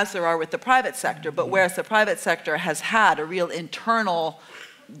sector, as there are with the private sector. But whereas the private sector has had a real internal,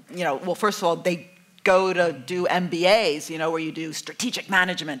 well, first of all, they go to do MBAs, where you do strategic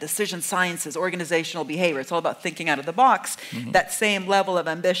management, decision sciences, organizational behavior. It's all about thinking out of the box. That same level of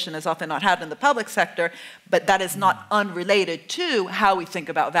ambition is often not had in the public sector, but that is not unrelated to how we think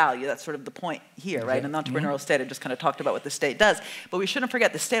about value. That's sort of the point here, right? In the entrepreneurial state, I just kind of talked about what the state does. But we shouldn't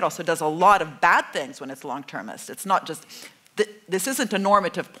forget the state also does a lot of bad things when it's long-termist. It's not just, this isn't a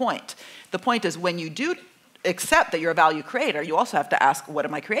normative point. The point is when you do accept that you're a value creator, you also have to ask, what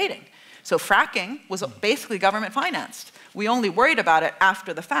am I creating? So fracking was basically government financed. We only worried about it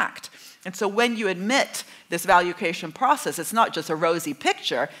after the fact. And so when you admit this value creation process, it's not just a rosy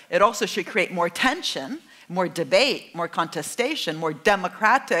picture, it also should create more tension, more debate, more contestation, more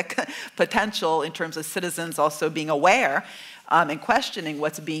democratic potential in terms of citizens also being aware and questioning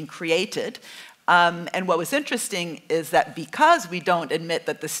what's being created. And what was interesting is that because we don't admit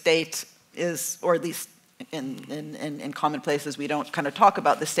that the state is, or at least in common places, we don't kind of talk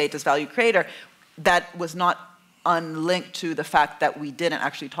about the state as value creator, that was not unlinked to the fact that we didn't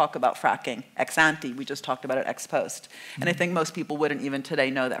actually talk about fracking ex ante, we just talked about it ex post. And I think most people wouldn't even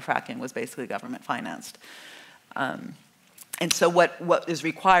today know that fracking was basically government financed. And so what is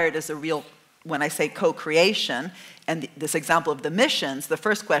required is a real, when I say co-creation, and this example of the missions, the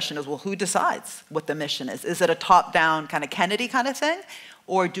first question is, well, who decides what the mission is? Is it a top-down kind of Kennedy kind of thing?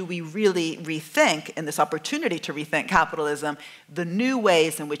 Or do we really rethink, in this opportunity to rethink capitalism, the new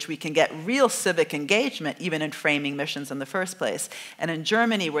ways in which we can get real civic engagement, even in framing missions in the first place? And in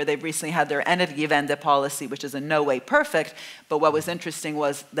Germany, where they've recently had their Energiewende policy, which is in no way perfect, but what was interesting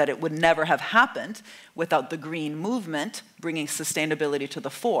was that it would never have happened without the green movement bringing sustainability to the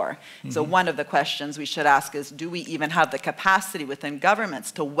fore. So one of the questions we should ask is, do we even have the capacity within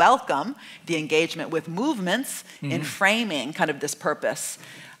governments to welcome the engagement with movements in framing kind of this purpose?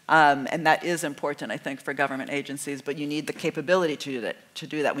 And that is important, I think, for government agencies, but you need the capability to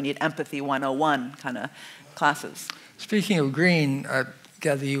do that. We need empathy 101 kind of classes. Speaking of green, I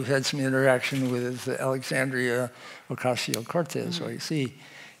gather you've had some interaction with Alexandria Ocasio-Cortez, OAC,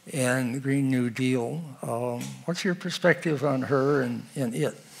 and the Green New Deal. What's your perspective on her and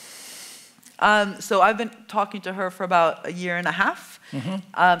it? So I've been talking to her for about a year and a half,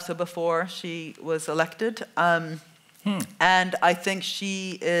 so before she was elected. And I think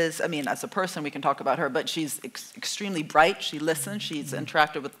she is, I mean, as a person, we can talk about her, but she's extremely bright. She listens. She's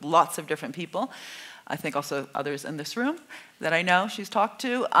interacted with lots of different people. I think also others in this room that I know she's talked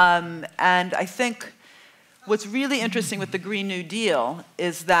to. And I think what's really interesting with the Green New Deal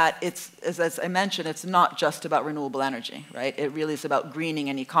is that it's, as I mentioned, it's not just about renewable energy, right? It really is about greening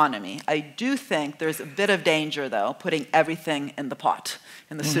an economy. I do think there's a bit of danger, though, putting everything in the pot,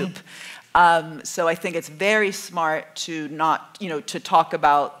 in the soup. So I think it's very smart to not, to talk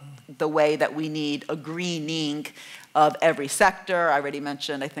about the way that we need a greening of every sector. I already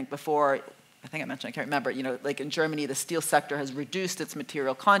mentioned, I think before, I can't remember, like in Germany, the steel sector has reduced its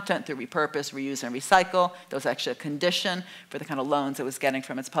material content through repurpose, reuse, and recycle. That was actually a condition for the kind of loans it was getting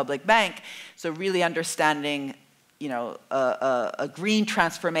from its public bank. So really understanding, a green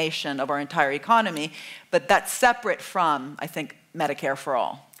transformation of our entire economy, but that's separate from, I think, Medicare for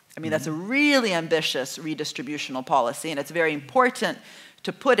all. I mean, that's a really ambitious redistributional policy, and it's very important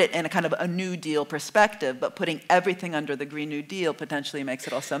to put it in a kind of a New Deal perspective, but putting everything under the Green New Deal potentially makes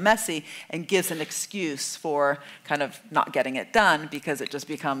it also messy and gives an excuse for kind of not getting it done because it just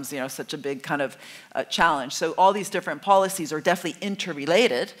becomes, such a big kind of challenge. So all these different policies are definitely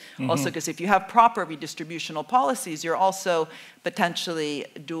interrelated. Also, because if you have proper redistributional policies, you're also potentially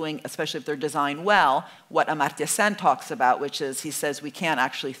doing, especially if they're designed well, what Amartya Sen talks about, which is, he says we can't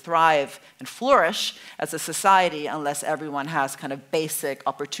actually thrive and flourish as a society unless everyone has kind of basic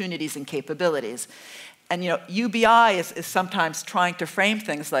opportunities and capabilities. And UBI is sometimes trying to frame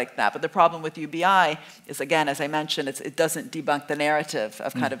things like that, but the problem with UBI is, again, as I mentioned, it doesn't debunk the narrative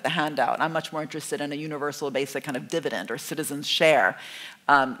of kind of the handout. I'm much more interested in a universal basic kind of dividend or citizens' share,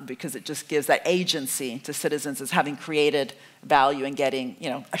 because it just gives that agency to citizens as having created value and getting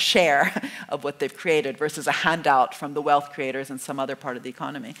a share of what they've created versus a handout from the wealth creators in some other part of the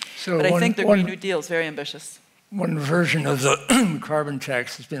economy. But I think the Green New Deal is very ambitious. One version of the carbon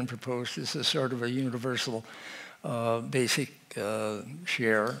tax that's been proposed is a sort of a universal basic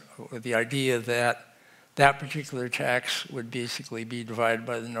share, with the idea that that particular tax would basically be divided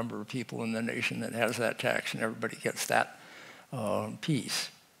by the number of people in the nation that has that tax, and everybody gets that piece.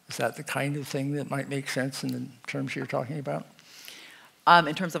 Is that the kind of thing that might make sense in the terms you're talking about?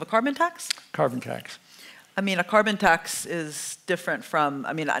 In terms of a carbon tax? Carbon tax. I mean, a carbon tax is different from,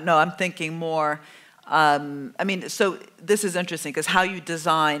 no, I'm thinking more, so this is interesting because how you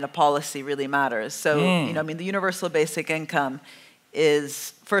design a policy really matters. So, the universal basic income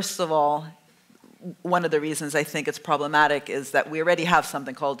is, first of all, one of the reasons I think it's problematic is that we already have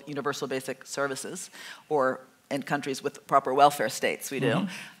something called universal basic services, or in countries with proper welfare states, we do.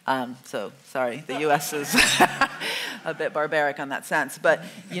 So, sorry, the US is a bit barbaric on that sense. But,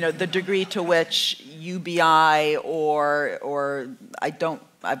 the degree to which UBI or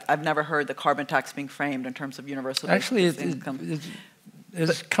I've never heard the carbon tax being framed in terms of universal basic income.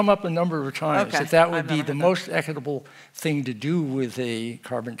 It's come up a number of times that would be the most equitable thing to do with a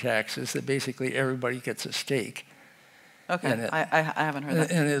carbon tax, is that basically everybody gets a stake. Okay, I haven't heard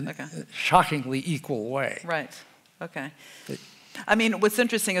that. In a shockingly equal way. Right, okay. What's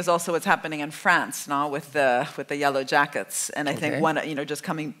interesting is also what's happening in France now with the yellow jackets. And I think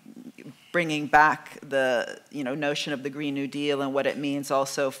bringing back the notion of the Green New Deal and what it means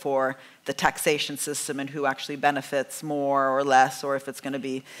also for the taxation system and who actually benefits more or less, or if it's going to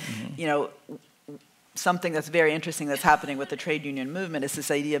be, something that's very interesting that's happening with the trade union movement is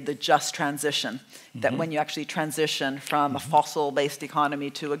this idea of the just transition, that when you actually transition from a fossil-based economy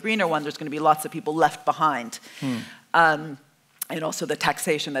to a greener one, there's going to be lots of people left behind. And also the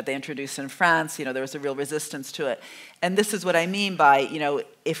taxation that they introduced in France, there was a real resistance to it. And this is what I mean by,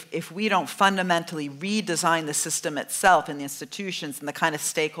 if we don't fundamentally redesign the system itself and the institutions and the kind of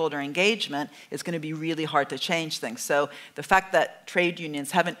stakeholder engagement, it's going to be really hard to change things. So the fact that trade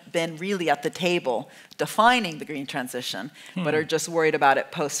unions haven't been really at the table defining the green transition, but are just worried about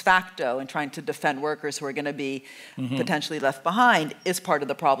it post facto and trying to defend workers who are going to be potentially left behind is part of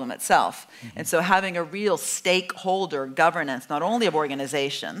the problem itself. And so having a real stakeholder governance, not only of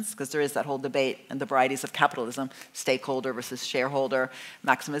organizations, because there is that whole debate and the varieties of capitalism, stakeholder versus shareholder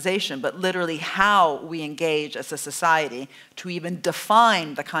maximization, but literally how we engage as a society to even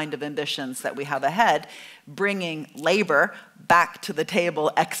define the kind of ambitions that we have ahead, bringing labor back to the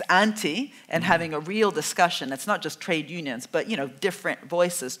table ex ante and having a real discussion. It's not just trade unions, but different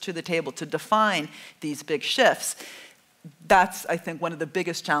voices to the table to define these big shifts. That's, I think, one of the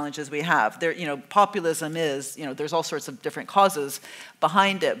biggest challenges we have. Populism is, there's all sorts of different causes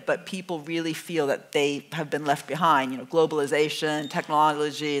behind it, but people really feel that they have been left behind. Globalization,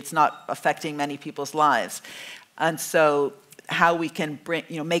 technology, it's not affecting many people's lives. And so how we can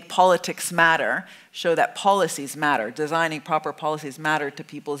make politics matter, show that policies matter, designing proper policies matter to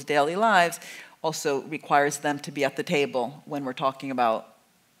people's daily lives, also requires them to be at the table when we're talking about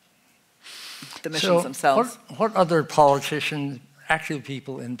the missions themselves. What other politicians, active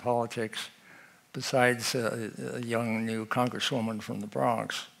people in politics, besides a young new congresswoman from the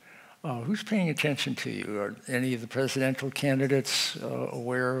Bronx, who's paying attention to you? Are any of the presidential candidates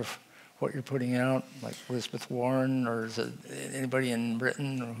aware of what you're putting out, like Elizabeth Warren, or is it anybody in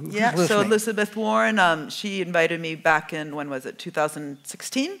Britain? Or who's listening? So Elizabeth Warren, she invited me back in, when was it,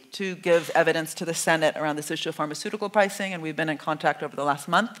 2016, to give evidence to the Senate around this issue of pharmaceutical pricing, and we've been in contact over the last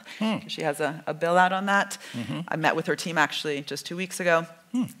month. She has a bill out on that. I met with her team actually just 2 weeks ago.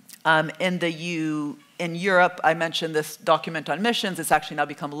 In Europe, I mentioned this document on missions. It's actually now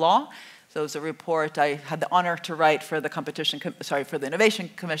become law. So it was a report I had the honor to write for the for the Innovation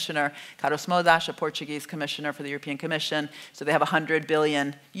Commissioner, Carlos Moedas, a Portuguese commissioner for the European Commission. So they have 100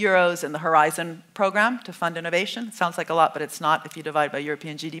 billion euros in the Horizon program to fund innovation. It sounds like a lot, but it's not if you divide by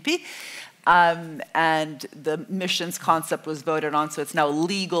European GDP. And the missions concept was voted on, so it's now a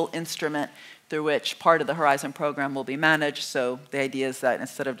legal instrument through which part of the Horizon program will be managed. So the idea is that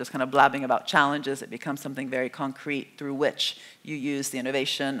instead of just kind of blabbing about challenges, it becomes something very concrete through which you use the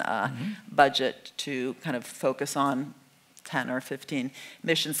innovation budget to kind of focus on 10 or 15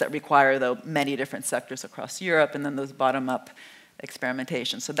 missions that require, though, many different sectors across Europe, and then those bottom-up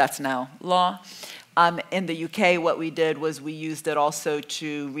experimentation. So that's now law. In the UK, what we did was we used it also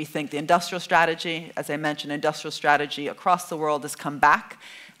to rethink the industrial strategy. As I mentioned, industrial strategy across the world has come back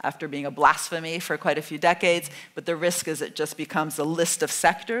after being a blasphemy for quite a few decades. But the risk is it just becomes a list of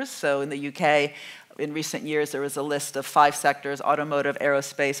sectors. So in the UK, in recent years, there was a list of 5 sectors: automotive,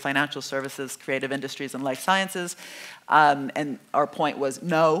 aerospace, financial services, creative industries, and life sciences. And our point was,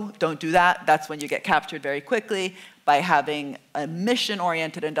 no, don't do that. That's when you get captured very quickly. By having a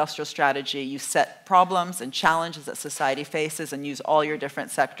mission-oriented industrial strategy, you set problems and challenges that society faces and use all your different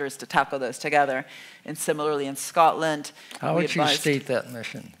sectors to tackle those together. And similarly in Scotland, how would you state that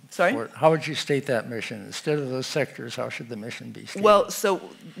mission? Sorry? How would you state that mission? Instead of those sectors, how should the mission be stated? Well, so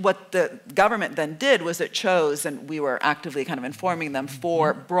what the government then did was it chose, and we were actively kind of informing them,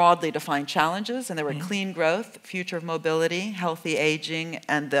 4 broadly defined challenges, and they were clean growth, future of mobility, healthy aging,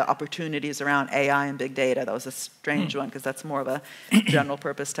 and the opportunities around AI and big data. That was a strange one because that's more of a general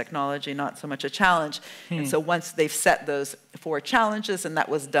purpose technology, not so much a challenge. And so once they've set those 4 challenges, and that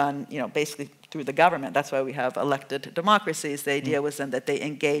was done, basically through the government. That's why we have elected democracies. The idea was then that they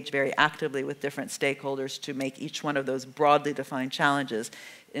engage very actively with different stakeholders to make each one of those broadly defined challenges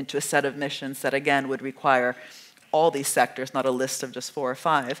into a set of missions that, again, would require all these sectors, not a list of just 4 or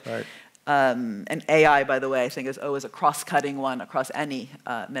 5. Right. And AI, by the way, I think is always a cross-cutting one across any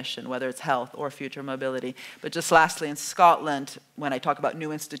mission, whether it's health or future mobility. But just lastly, in Scotland, when I talk about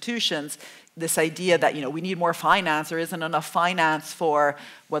new institutions, this idea that we need more finance, there isn't enough finance for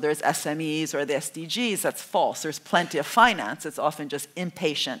whether it's SMEs or the SDGs, that's false. There's plenty of finance. It's often just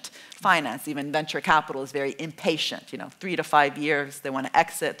impatient finance. Even venture capital is very impatient. 3 to 5 years, they want to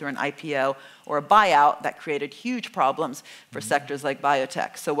exit through an IPO or a buyout. That created huge problems for sectors like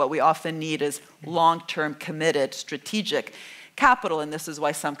biotech. So what we often need is long-term committed strategic capital, and this is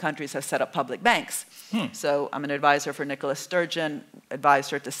why some countries have set up public banks. So I'm an advisor for Nicola Sturgeon,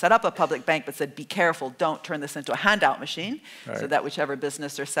 advised her to set up a public bank, but said, be careful, don't turn this into a handout machine, so that whichever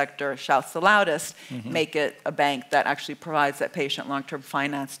business or sector shouts the loudest, make it a bank that actually provides that patient long-term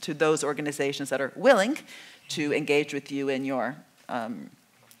finance to those organizations that are willing to engage with you in your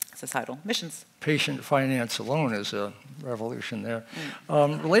societal missions. Patient finance alone is a revolution there.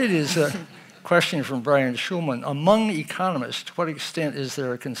 Related is a question from Brian Schulman. Among economists, to what extent is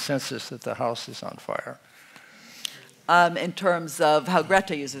there a consensus that the house is on fire? In terms of how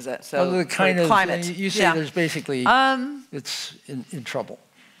Greta uses it, so the kind of climate. You say there's basically, it's in trouble.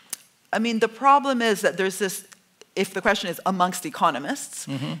 I mean, the problem is that there's this, if the question is amongst economists,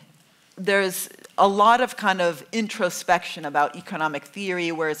 there's a lot of kind of introspection about economic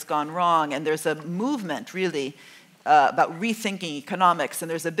theory, where it's gone wrong, and there's a movement, really, about rethinking economics,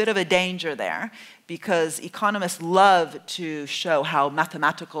 and there's a bit of a danger there because economists love to show how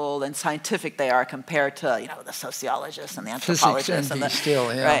mathematical and scientific they are compared to the sociologists and the anthropologists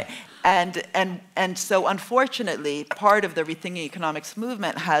right. And so unfortunately, part of the rethinking economics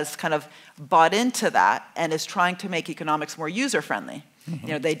movement has kind of bought into that and is trying to make economics more user-friendly.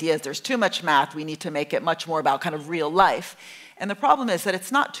 The idea is there's too much math, we need to make it much more about kind of real life. And the problem is that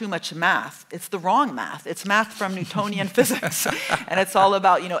it's not too much math. It's the wrong math. It's math from Newtonian physics. And it's all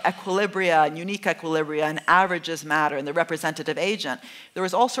about equilibria and unique equilibria and averages matter and the representative agent. There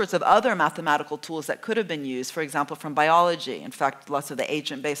was all sorts of other mathematical tools that could have been used, for example, from biology. In fact, lots of the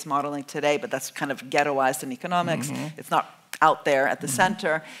agent-based modeling today, but that's kind of ghettoized in economics. It's not out there at the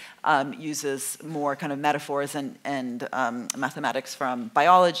center, uses more kind of metaphors and mathematics from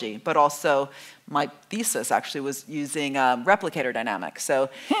biology, but also my thesis actually was using replicator dynamics. So,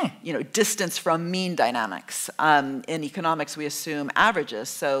 distance from mean dynamics. In economics, we assume averages.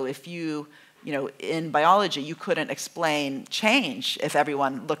 So if in biology, you couldn't explain change if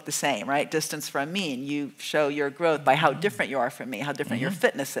everyone looked the same, right? Distance from mean. You show your growth by how different you are from me, how different your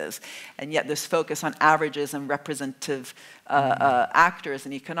fitness is. And yet this focus on averages and representative actors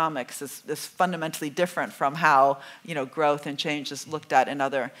in economics is fundamentally different from how growth and change is looked at in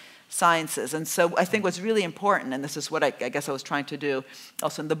other sciences. And so I think what's really important, and this is what I guess I was trying to do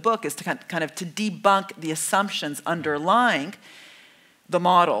also in the book, is to kind of to debunk the assumptions underlying the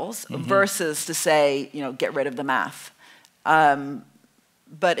models versus to say, get rid of the math.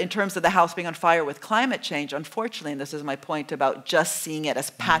 But in terms of the house being on fire with climate change, unfortunately, and this is my point about just seeing it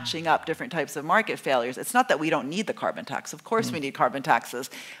as patching up different types of market failures, it's not that we don't need the carbon tax. Of course we need carbon taxes,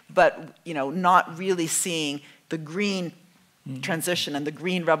 but not really seeing the green transition and the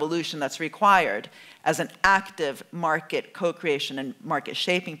green revolution that's required as an active market co-creation and market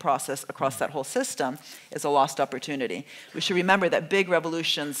shaping process across that whole system is a lost opportunity. We should remember that big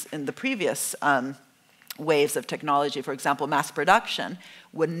revolutions in the previous waves of technology, for example, mass production,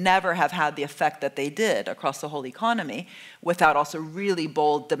 would never have had the effect that they did across the whole economy without also really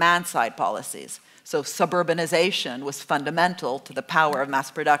bold demand-side policies. So suburbanization was fundamental to the power of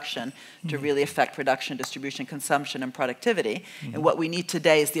mass production to really affect production, distribution, consumption, and productivity. And what we need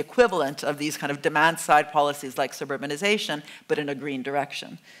today is the equivalent of these kind of demand-side policies like suburbanization, but in a green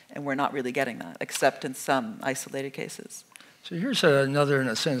direction. And we're not really getting that, except in some isolated cases. So here's another, in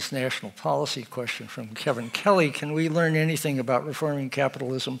a sense, national policy question from Kevin Kelly. Can we learn anything about reforming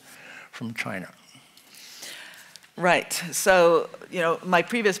capitalism from China? Right. So, my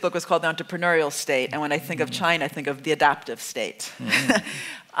previous book was called The Entrepreneurial State, and when I think of China, I think of the adaptive state.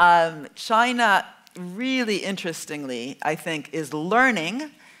 China, really interestingly, I think, is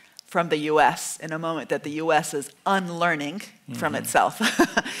learning from the US in a moment that the US is unlearning from itself.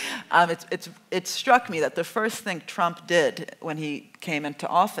 It struck me that the first thing Trump did when he came into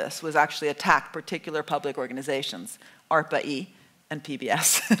office was actually attack particular public organizations, ARPA-E and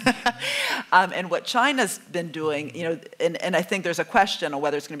PBS. And what China's been doing, and I think there's a question on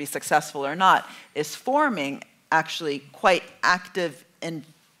whether it's going to be successful or not, is forming actually quite active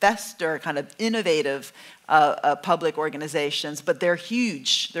investor, kind of innovative public organizations, but they're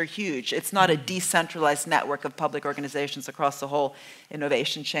huge. They're huge. It's not a decentralized network of public organizations across the whole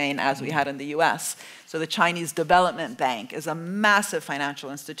innovation chain as we had in the US. So the Chinese Development Bank is a massive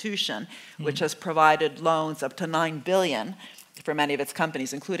financial institution which has provided loans up to $9 billion for many of its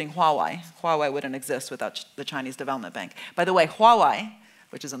companies, including Huawei. Huawei wouldn't exist without the Chinese Development Bank. By the way, Huawei,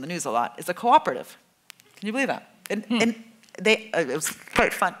 which is in the news a lot, is a cooperative. Can you believe that? And it was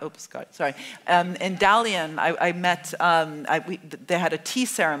quite fun. Oops, sorry. In Dalian, I met, they had a tea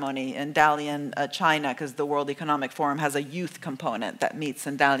ceremony in Dalian, China, because the World Economic Forum has a youth component that meets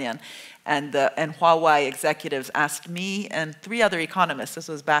in Dalian. And Huawei executives asked me and 3 other economists, this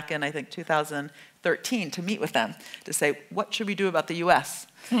was back in, I think, 2013, to meet with them, to say, what should we do about the US?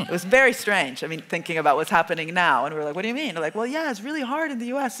 It was very strange, thinking about what's happening now. And we were like, what do you mean? They're like, well, yeah, it's really hard in the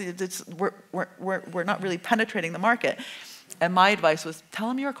US. We're not really penetrating the market. And my advice was, tell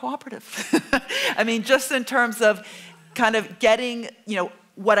them you're a cooperative. Just in terms of kind of getting,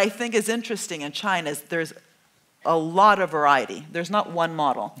 what I think is interesting in China is there's a lot of variety. There's not one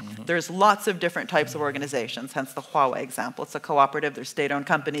model. There's lots of different types of organizations, hence the Huawei example. It's a cooperative. There's state-owned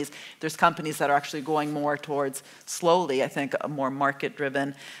companies. There's companies that are actually going more towards, slowly, I think, a more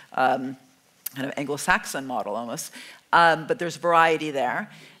market-driven, kind of Anglo-Saxon model almost. But there's variety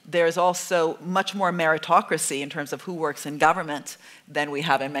there. There's also much more meritocracy in terms of who works in government than we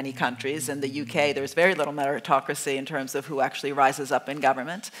have in many countries. In the UK, there's very little meritocracy in terms of who actually rises up in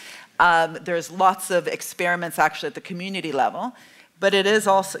government. There's lots of experiments actually at the community level, but it is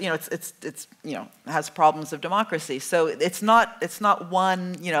also, has problems of democracy. So it's not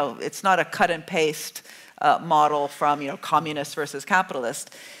one, it's not a cut and paste model from, communist versus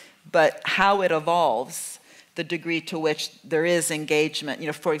capitalist, but how it evolves, the degree to which there is engagement.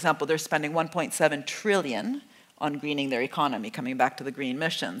 For example, they're spending $1.7 trillion on greening their economy, coming back to the green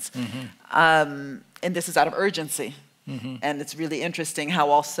missions. And this is out of urgency. And it's really interesting how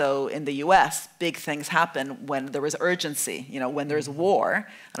also in the US, big things happen when there was urgency, when there's war.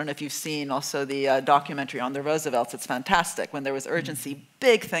 I don't know if you've seen also the documentary on the Roosevelts, it's fantastic. When there was urgency,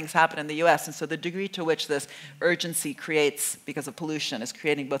 big things happen in the US. And so the degree to which this urgency creates, because of pollution, is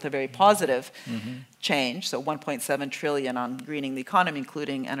creating both a very positive change, so 1.7 trillion on greening the economy,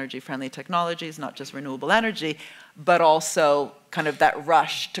 including energy-friendly technologies, not just renewable energy, but also kind of that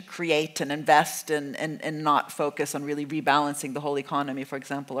rush to create and invest and not focus on really rebalancing the whole economy, for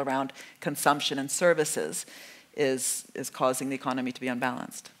example, around consumption and services, is causing the economy to be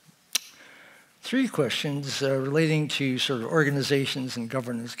unbalanced. 3 questions relating to sort of organizations and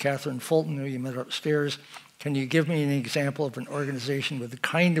governance. Catherine Fulton, who you met upstairs, can you give me an example of an organization with the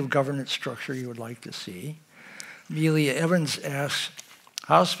kind of governance structure you would like to see? Amelia Evans asks,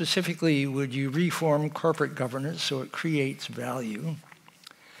 how specifically would you reform corporate governance so it creates value?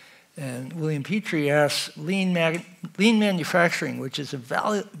 And William Petrie asks, lean manufacturing, which is a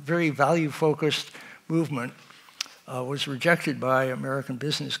very value-focused movement, was rejected by American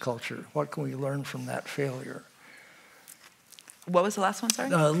business culture. What can we learn from that failure? What was the last one, sorry?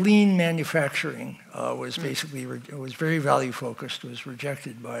 Lean manufacturing was basically, was very value-focused, was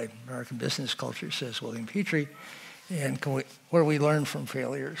rejected by American business culture, says William Petrie. And what do we learn from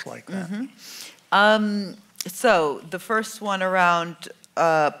failures like that? So the first one around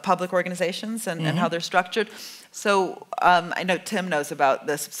public organizations and how they're structured. So I know Tim knows about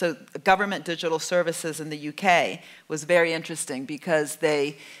this. So government digital services in the UK was very interesting because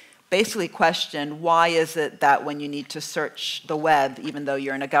they basically questioned why is it that when you need to search the web, even though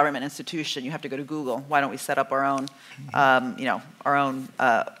you're in a government institution, you have to go to Google. Why don't we set up our own,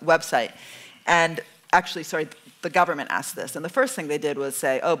 website? And actually, sorry, the government asked this. And the first thing they did was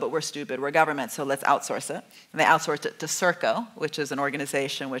say, oh, but we're stupid, we're government, so let's outsource it. And they outsourced it to Serco, which is an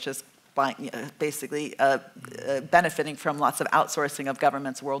organization which is basically benefiting from lots of outsourcing of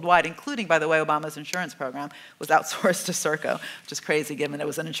governments worldwide, including, by the way, Obama's insurance program was outsourced to Serco, which is crazy given it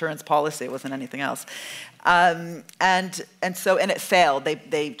was an insurance policy, it wasn't anything else. And it failed.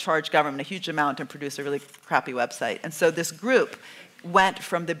 They charged government a huge amount and produced a really crappy website. And so this group went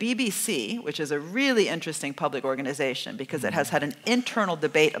from the BBC, which is a really interesting public organization because it has had an internal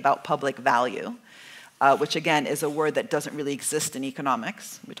debate about public value, which again is a word that doesn't really exist in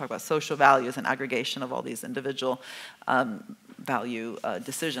economics. We talk about social values and aggregation of all these individual value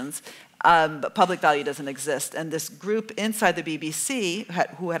decisions. But public value doesn't exist. And this group inside the BBC,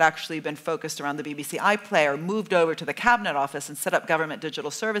 who had actually been focused around the BBC iPlayer, moved over to the Cabinet Office and set up government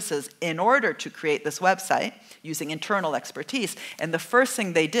digital services in order to create this website using internal expertise. And the first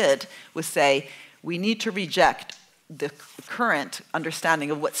thing they did was say, we need to reject the current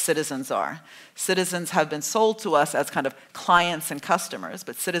understanding of what citizens are. Citizens have been sold to us as kind of clients and customers,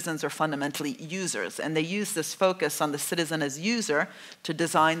 but citizens are fundamentally users. And they use this focus on the citizen as user to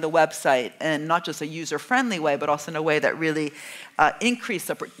design the website in not just a user-friendly way, but also in a way that really increased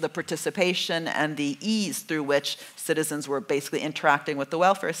the participation and the ease through which citizens were basically interacting with the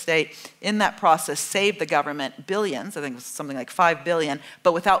welfare state. In that process, saved the government billions, I think it was something like 5 billion,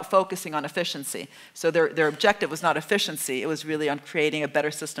 but without focusing on efficiency. So their objective was not efficiency, it was really on creating a better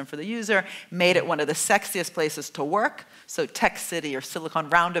system for the user, made it one of the sexiest places to work. So Tech City or Silicon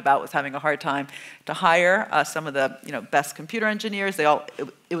Roundabout was having a hard time to hire some of the best computer engineers.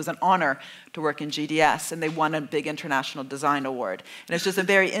 It was an honor to work in GDS, and they won a big international design award. And it's just a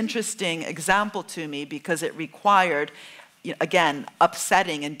very interesting example to me because it required, again,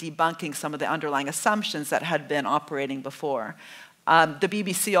 upsetting and debunking some of the underlying assumptions that had been operating before. The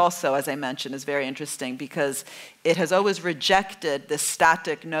BBC also, as I mentioned, is very interesting because it has always rejected this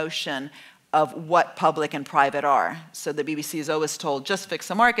static notion of what public and private are. So the BBC is always told, just fix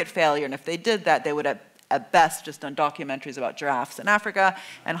a market failure, and if they did that, they would have, at best, just done documentaries about giraffes in Africa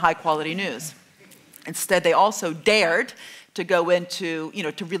and high-quality news. Instead, they also dared to go into,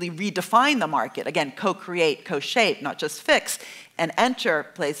 to really redefine the market. Again, co-create, co-shape, not just fix, and enter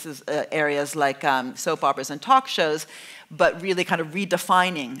places, areas like soap operas and talk shows, but really kind of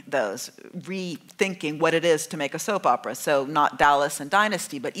redefining those, rethinking what it is to make a soap opera. So not Dallas and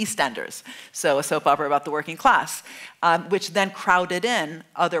Dynasty, but EastEnders. So a soap opera about the working class, which then crowded in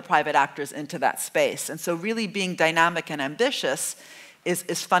other private actors into that space. And so really being dynamic and ambitious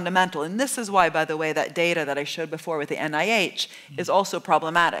is fundamental. And this is why, by the way, that data that I showed before with the NIH is also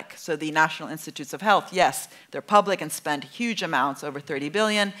problematic. So the National Institutes of Health, yes, they're public and spend huge amounts, over 30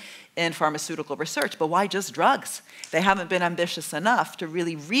 billion, in pharmaceutical research, but why just drugs? They haven't been ambitious enough to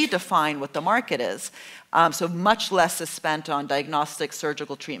really redefine what the market is. So much less is spent on diagnostic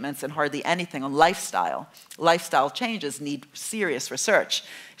surgical treatments and hardly anything on lifestyle. Lifestyle changes need serious research.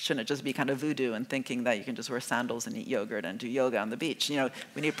 Shouldn't it just be kind of voodoo and thinking that you can just wear sandals and eat yogurt and do yoga on the beach?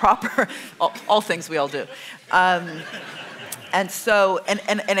 We need proper, all things we all do. And so,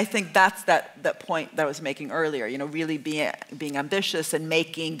 and I think that's that point that I was making earlier, really being ambitious and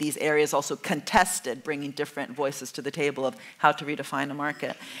making these areas also contested, bringing different voices to the table of how to redefine a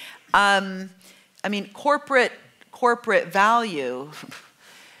market. I mean, corporate value,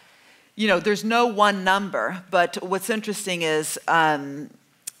 there's no one number, but what's interesting is,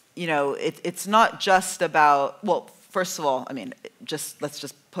 it's not just about, well, first of all, I mean, let's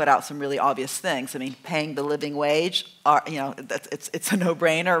just put out some really obvious things. I mean, paying the living wage, it's a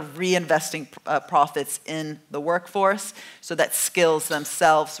no-brainer. Reinvesting profits in the workforce so that skills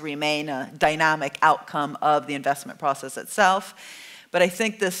themselves remain a dynamic outcome of the investment process itself. But I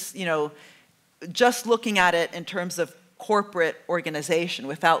think this, just looking at it in terms of corporate organization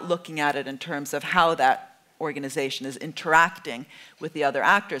without looking at it in terms of how that organization is interacting with the other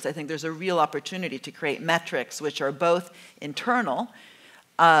actors, I think there's a real opportunity to create metrics which are both internal,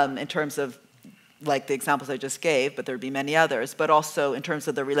 in terms of like the examples I just gave, but there'd be many others, but also in terms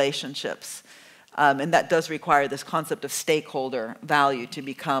of the relationships. And that does require this concept of stakeholder value to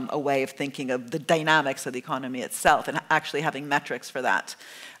become a way of thinking of the dynamics of the economy itself and actually having metrics for that.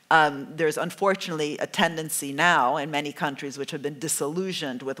 There's unfortunately a tendency now in many countries which have been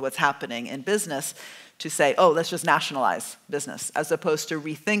disillusioned with what's happening in business to say, oh, let's just nationalize business, as opposed to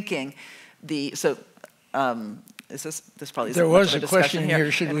rethinking the, so this probably isn't there was much of a question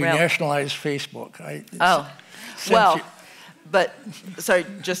here, should we nationalize Facebook? But, sorry,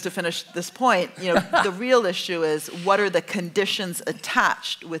 just to finish this point, the real issue is what are the conditions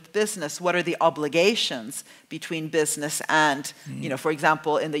attached with business? What are the obligations between business and, for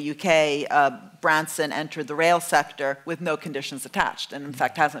example, in the UK, Branson entered the rail sector with no conditions attached, and in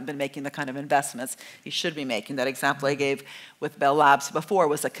fact hasn't been making the kind of investments he should be making. That example I gave with Bell Labs before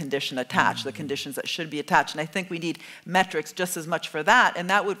was a condition attached, the conditions that should be attached. And I think we need metrics just as much for that, and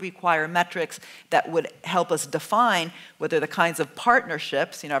that would require metrics that would help us define whether the kinds of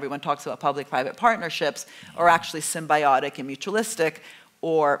partnerships, everyone talks about public-private partnerships, are actually symbiotic and mutualistic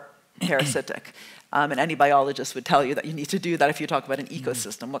or parasitic. And any biologist would tell you that you need to do that if you talk about an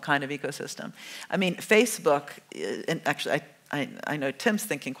ecosystem. What kind of ecosystem? I mean, Facebook, and actually I know Tim's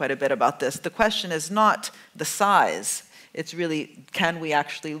thinking quite a bit about this. The question is not the size. It's really, can we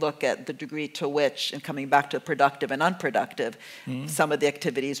actually look at the degree to which, and coming back to productive and unproductive, some of the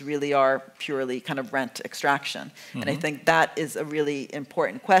activities really are purely kind of rent extraction. And I think that is a really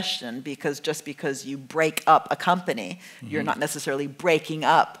important question, because just because you break up a company, you're not necessarily breaking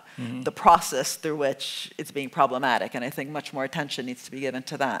up the process through which it's being problematic. And I think much more attention needs to be given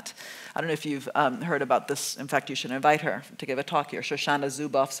to that. I don't know if you've heard about this. In fact, you should invite her to give a talk here. Shoshana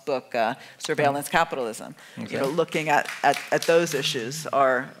Zuboff's book, Surveillance Capitalism. Okay. Looking at those issues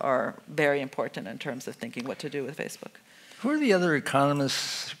are very important in terms of thinking what to do with Facebook. Who are the other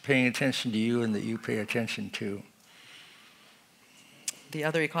economists paying attention to you and that you pay attention to? The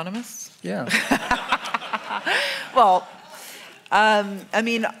other economists? Yeah. Well, I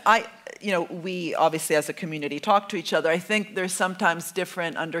mean, we obviously as a community talk to each other. I think there's sometimes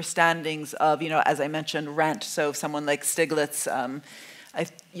different understandings of, as I mentioned, rent. So someone like Stiglitz,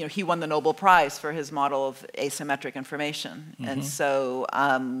 he won the Nobel Prize for his model of asymmetric information. And so,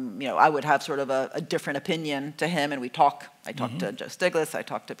 I would have sort of a different opinion to him, and I talk to Joe Stiglitz, I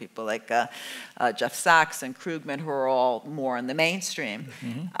talk to people like Jeff Sachs and Krugman, who are all more in the mainstream,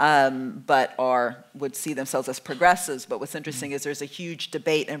 but would see themselves as progressives. But what's interesting is there's a huge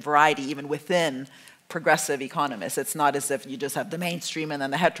debate and variety even within progressive economists. It's not as if you just have the mainstream and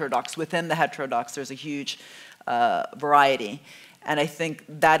then the heterodox. Within the heterodox, there's a huge variety. And I think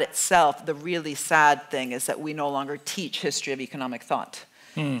that itself, the really sad thing is that we no longer teach history of economic thought.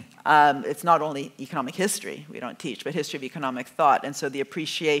 It's not only economic history we don't teach, but history of economic thought. And so the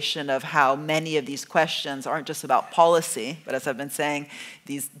appreciation of how many of these questions aren't just about policy, but as I've been saying,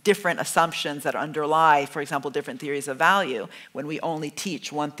 these different assumptions that underlie, for example, different theories of value. When we only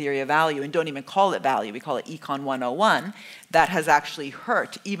teach one theory of value and don't even call it value, we call it Econ 101, that has actually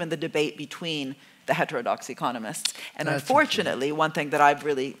hurt even the debate between the heterodox economists. And unfortunately, one thing that I've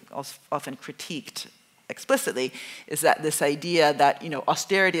really often critiqued explicitly is that this idea that,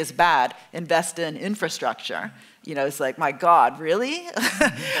 austerity is bad, invest in infrastructure. It's like, my God, really?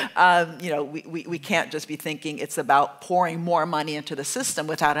 We can't just be thinking it's about pouring more money into the system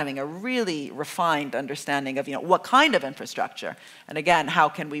without having a really refined understanding of, what kind of infrastructure. And again, how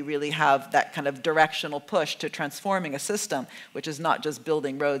can we really have that kind of directional push to transforming a system, which is not just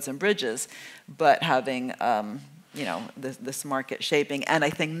building roads and bridges, but having this market shaping. And I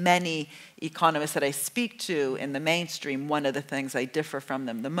think many economists that I speak to in the mainstream, one of the things I differ from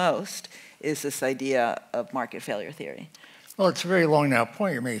them the most is this idea of market failure theory. Well, it's a very long now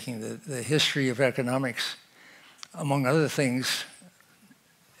point you're making, the history of economics, among other things,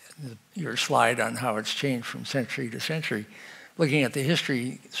 your slide on how it's changed from century to century. Looking at the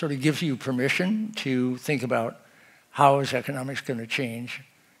history sort of gives you permission to think about how is economics going to change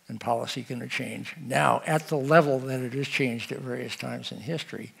and policy going to change now at the level that it has changed at various times in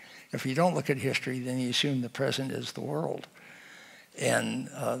history. If you don't look at history, then you assume the present is the world. And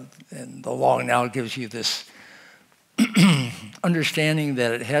the law now gives you this understanding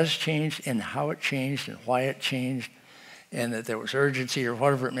that it has changed and how it changed and why it changed, and that there was urgency or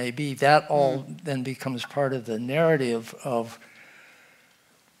whatever it may be. That all then becomes part of the narrative of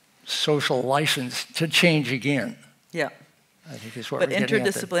social license to change again. Yeah. I think is what but we're getting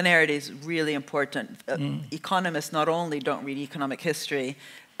at there. Interdisciplinarity is really important. Economists not only don't read economic history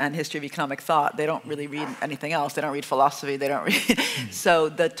and history of economic thought, they don't really read anything else. They don't read philosophy. They don't read. So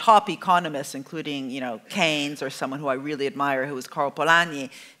the top economists, including Keynes or someone who I really admire, who was Carl Polanyi,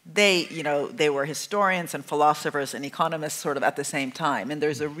 they were historians and philosophers and economists sort of at the same time. And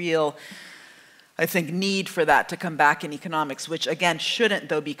there's a real, I think, need for that to come back in economics, which again shouldn't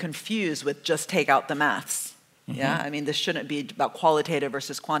though be confused with just take out the maths. Yeah, I mean, this shouldn't be about qualitative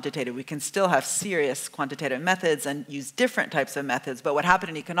versus quantitative. We can still have serious quantitative methods and use different types of methods. But what happened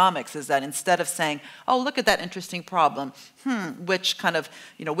in economics is that instead of saying, oh, look at that interesting problem, which kind of,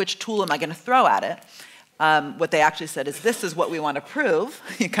 which tool am I going to throw at it? What they actually said is, this is what we want to prove.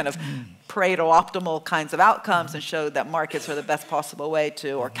 You kind of Pareto optimal kinds of outcomes and showed that markets are the best possible way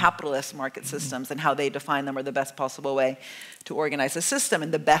to, or capitalist market systems and how they define them are the best possible way to organize a system.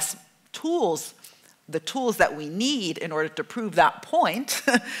 And the best tools, the tools that we need in order to prove that point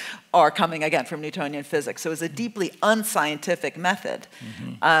are coming, again, from Newtonian physics. So it's a deeply unscientific method.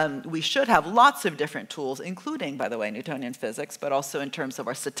 We should have lots of different tools, including, by the way, Newtonian physics, but also in terms of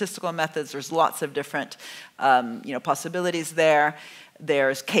our statistical methods, there's lots of different possibilities there.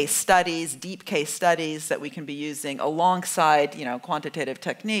 There's case studies, deep case studies that we can be using alongside quantitative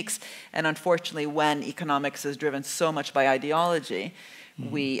techniques. And unfortunately, when economics is driven so much by ideology,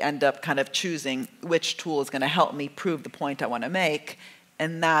 we end up kind of choosing which tool is going to help me prove the point I want to make.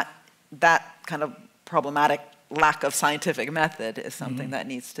 And that kind of problematic lack of scientific method is something that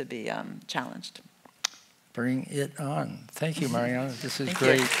needs to be challenged. Bring it on. Thank you, Mariana. This is Thank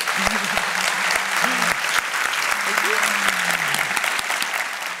great. You.